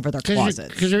switch over their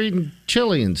closets. Because you're eating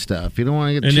chili and stuff. You don't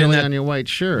want to get chili on your white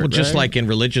shirt. Well, just right? like in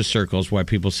religious circles, why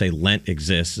people say Lent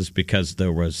exists is because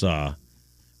there was a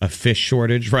fish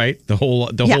shortage, right? The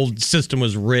whole system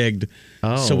was rigged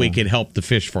so we could help the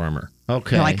fish farmer.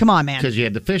 Okay. You're like, come on, man. Because you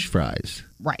had the fish fries.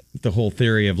 Right. The whole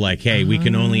theory of like, hey, we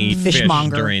can only eat fish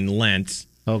during Lent.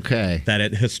 Okay. That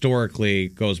it historically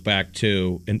goes back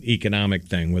to an economic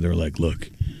thing where they're like, look,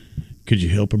 could you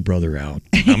help a brother out?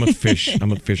 I'm a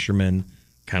fisherman,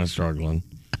 kind of struggling.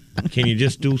 Can you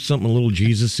just do something a little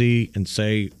Jesus-y and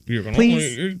say, you can only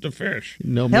eat the fish?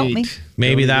 No Help meat. me.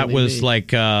 Maybe that was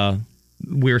like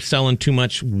we were selling too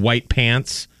much white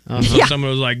pants. So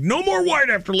someone was like, no more white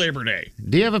after Labor Day.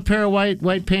 Do you have a pair of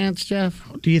white pants, Jeff?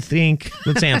 Do you think?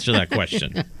 Let's answer that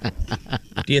question.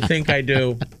 Do you think I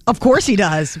do? Of course he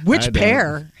does. Which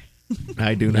pair?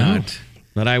 I do not.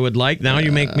 But I would like, now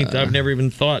you make me, I've never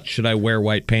even thought, should I wear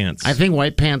white pants? I think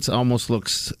white pants almost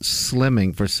looks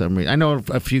slimming for some reason. I know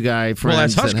a few guy friends. Well,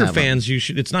 as Husker that fans, you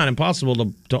should. It's not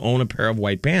impossible to own a pair of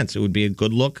white pants. It would be a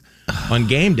good look on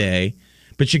game day.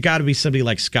 But you got to be somebody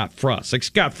like Scott Frost. Like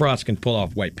Scott Frost can pull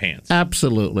off white pants.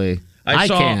 Absolutely.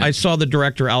 I saw the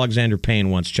director Alexander Payne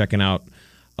once checking out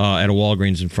at a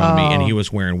Walgreens in front of me, and he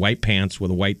was wearing white pants with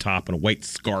a white top and a white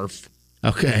scarf.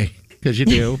 Okay, because you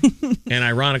do. And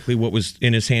ironically, what was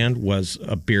in his hand was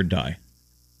a beard dye.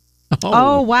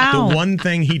 Oh, wow. The one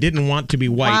thing he didn't want to be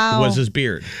white was his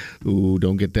beard. Ooh,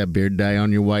 don't get that beard dye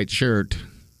on your white shirt.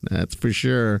 That's for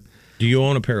sure. Do you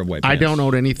own a pair of white pants? I don't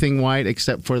own anything white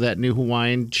except for that new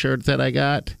Hawaiian shirt that I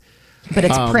got. But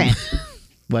it's print.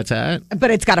 What's that? But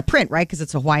it's got a print, right? Because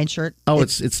it's a Hawaiian shirt. Oh,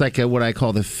 it's like what I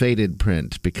call the faded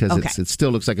print because it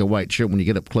still looks like a white shirt. When you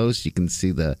get up close, you can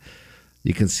see the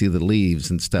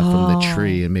leaves and stuff from the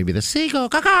tree and maybe the seagull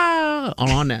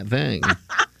on that thing.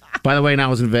 By the way, and I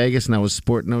was in Vegas and I was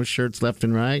sporting those shirts left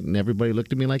and right, and everybody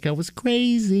looked at me like I was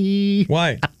crazy.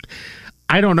 Why?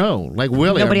 I don't know. Like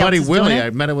Willie, Nobody our buddy else is Willie, doing it? I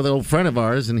met him with an old friend of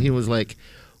ours, and he was like,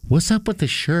 "What's up with the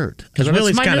shirt?" Because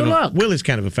Willie's Willie's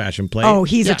kind of a fashion play. Oh,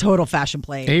 he's a total fashion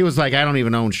play. And he was like, "I don't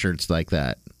even own shirts like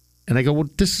that." And I go, "Well,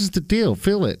 this is the deal.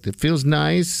 Feel it. It feels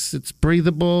nice. It's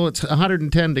breathable. It's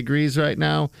 110 degrees right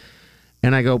now."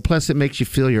 And I go, plus it makes you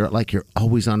feel like you're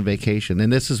always on vacation.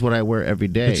 And this is what I wear every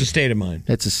day. It's a state of mind.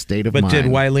 It's a state of mind. But did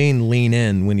Wileen lean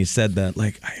in when you said that?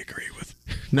 Like, I agree with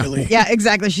Willie. Yeah,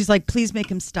 exactly. She's like, please make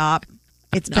him stop.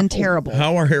 It's been terrible.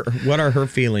 What are her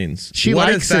feelings? She what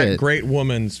likes is that it. great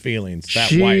woman's feelings? That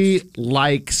she wife.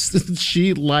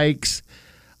 She likes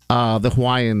the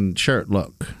Hawaiian shirt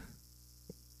look.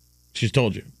 She's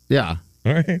told you. Yeah.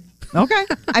 All right. Okay.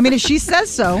 I mean, if she says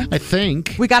so, I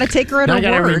think we got to take her at her word. I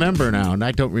gotta remember now, and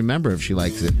I don't remember if she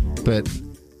likes it, but.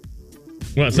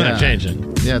 Well, it's not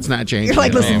changing. Yeah, it's not changing. You're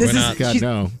like, listen, this is... God,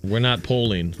 no. We're not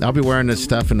polling. I'll be wearing this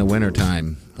stuff in the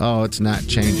wintertime. Oh, it's not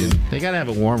changing. They got to have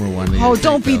a warmer one. Oh,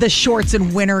 don't be the shorts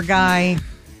and winter guy.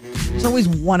 There's always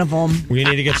one of them. We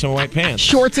need to get some white pants.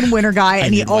 Shorts and winter guy,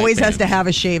 and he need always white has to have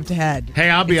a shaved head. Hey,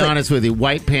 I'll be honest with you.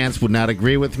 White pants would not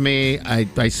agree with me.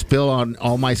 I spill on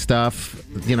all my stuff.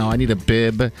 You know, I need a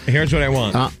bib. Here's what I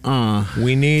want.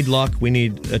 We need luck. We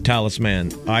need a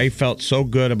talisman. I felt so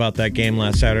good about that game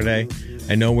last Saturday.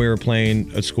 I know we were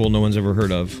playing a school no one's ever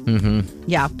heard of. Mm-hmm.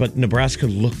 Yeah. But Nebraska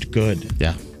looked good.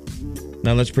 Yeah.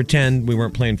 Now let's pretend we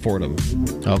weren't playing Fordham.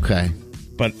 Okay.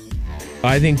 But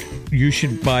I think you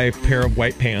should buy a pair of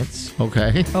white pants.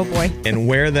 Okay. Oh, boy. And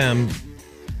wear them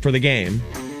for the game,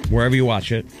 wherever you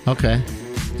watch it. Okay.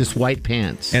 Just white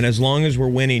pants. And as long as we're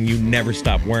winning, you never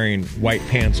stop wearing white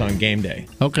pants on game day.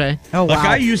 Okay. Oh, wow. Like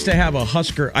I used to have a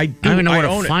Husker. I don't even know where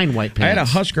to find white pants. I had a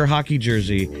Husker hockey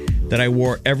jersey that I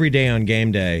wore every day on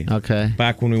game day. Okay.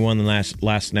 Back when we won the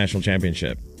last national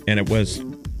championship. And it was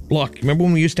luck. Remember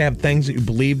when we used to have things that you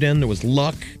believed in? There was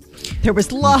luck. There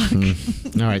was luck.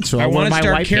 All right, so I want to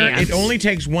start carrying. It only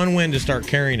takes one win to start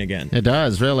carrying again. It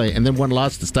does, really. And then one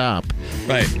loss to stop.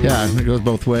 Right. Yeah, it goes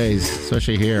both ways,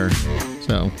 especially here.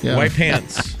 So, yeah. White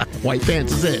pants. White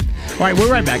pants is it. All right,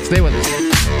 we're right back. Stay with us.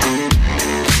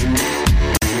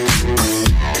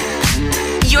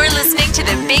 You're listening to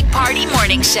the Big Party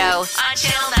Morning Show on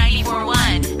Channel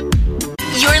 94.1.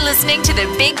 You're listening to the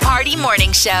Big Party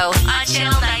Morning Show on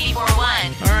Channel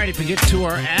 94.1. All right, if you get to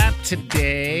our app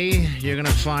today, you're going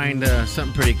to find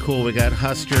something pretty cool. We got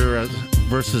Husker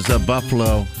versus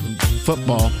Buffalo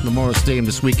football, Memorial Stadium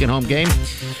this weekend home game.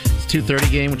 It's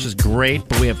 2:30 game, which is great,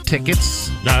 but we have tickets.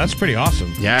 No, that's pretty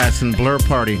awesome. Yeah, it's in Blur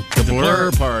Party. The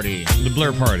Blur Party. The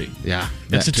Blur Party. Yeah.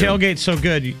 It's a tailgate so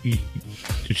good,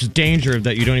 there's just danger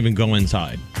that you don't even go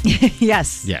inside.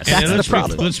 Yes. Yes. That's the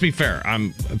problem. Let's be fair.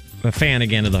 I'm a fan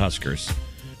again of the Huskers.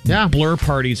 Yeah. Blur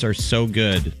parties are so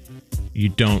good, you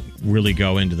don't really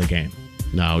go into the game.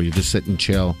 No, you just sit and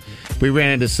chill. We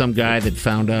ran into some guy that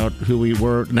found out who we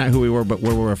were, not who we were, but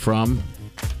where we were from.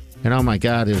 And oh my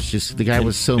God, it was just, the guy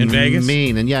was so Vegas?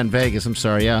 mean. And yeah, in Vegas, I'm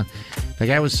sorry, yeah. The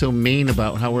guy was so mean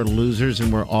about how we're losers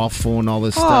and we're awful and all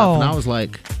this stuff. And I was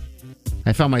like,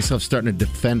 I found myself starting to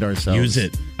defend ourselves. Use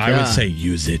it. I would say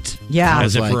use it. Yeah.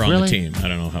 As if like, we're on really? the team. I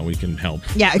don't know how we can help.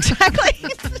 Yeah, exactly.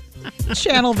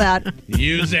 Channel that.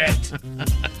 Use it.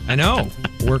 I know.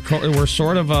 We're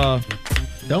sort of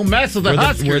don't mess with the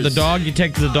Huskers. We're the dog you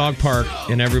take to the dog park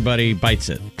and everybody bites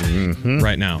it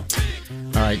right now.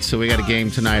 All right, so we got a game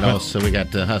tonight also. We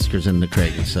got the Huskers in the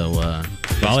Creighton. So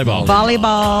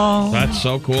Volleyball. That's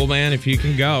so cool, man. If you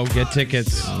can go, get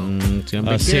tickets. It's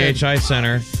gonna be good. CHI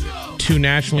Center. 2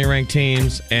 nationally ranked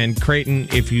teams, and Creighton,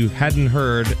 if you hadn't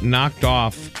heard, knocked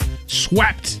off,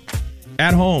 swept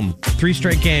at home 3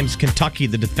 straight games. Kentucky,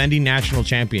 the defending national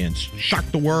champions,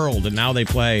 shocked the world, and now they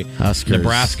play Huskers.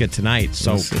 Nebraska tonight.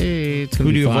 So, We'll see. It's gonna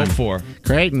who be do you fun. vote for?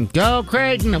 Creighton. Go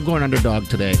Creighton. I'm going underdog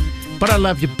today. But I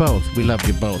love you both. We love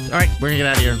you both. All right, we're going to get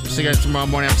out of here. See you guys tomorrow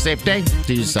morning. Have a safe day.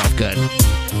 Do yourself good.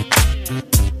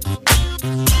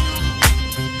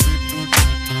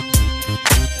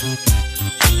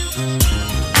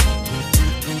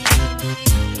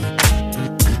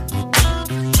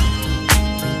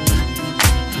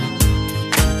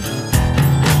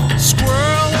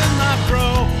 Squirrel in my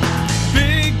fro,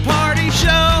 big party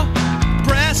show.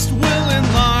 Breast will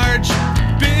enlarge,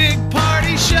 big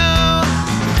party show.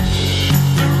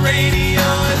 The radio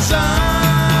is on.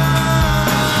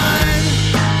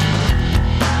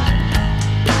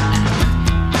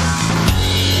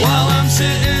 While I'm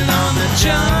sitting on the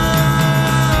john.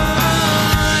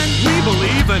 We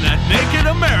believe in a naked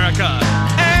America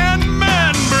and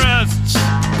man breasts.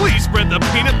 Please spread the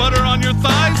peanut butter on your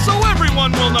thighs so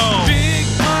everyone will know. Big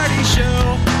party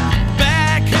show.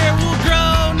 Back hair will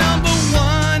grow. Number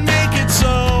 1, make it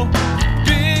so.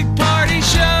 Big party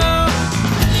show.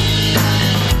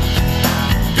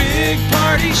 Big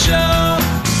party show.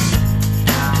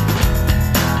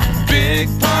 Big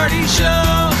party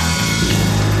show.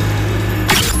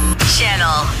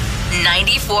 Channel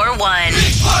 94.1.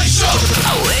 Big Party Show.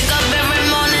 I wake up every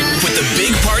morning With the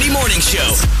Big Party Morning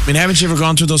Show. I mean, haven't you ever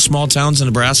gone through those small towns in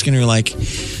Nebraska and you're like,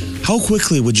 how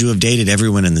quickly would you have dated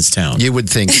everyone in this town? You would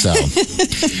think so.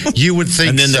 You would think so.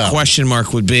 And then the question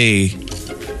mark would be,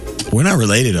 we're not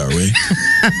related, are we?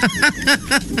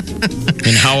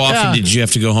 And how often did you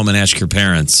have to go home and ask your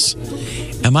parents,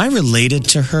 am I related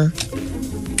to her?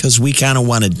 Because we kind of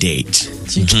want to date.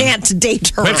 You can't date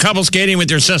her. We're couple skating with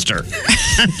your sister.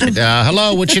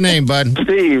 Hello, what's your name, bud?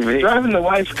 Steve. Driving the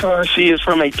wife's car, she is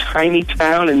from a tiny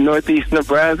town in northeast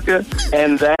Nebraska,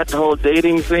 and that whole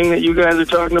dating thing that you guys are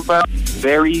talking about,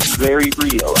 very, very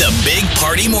real. The Big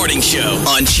Party Morning Show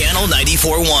on Channel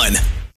 94.1.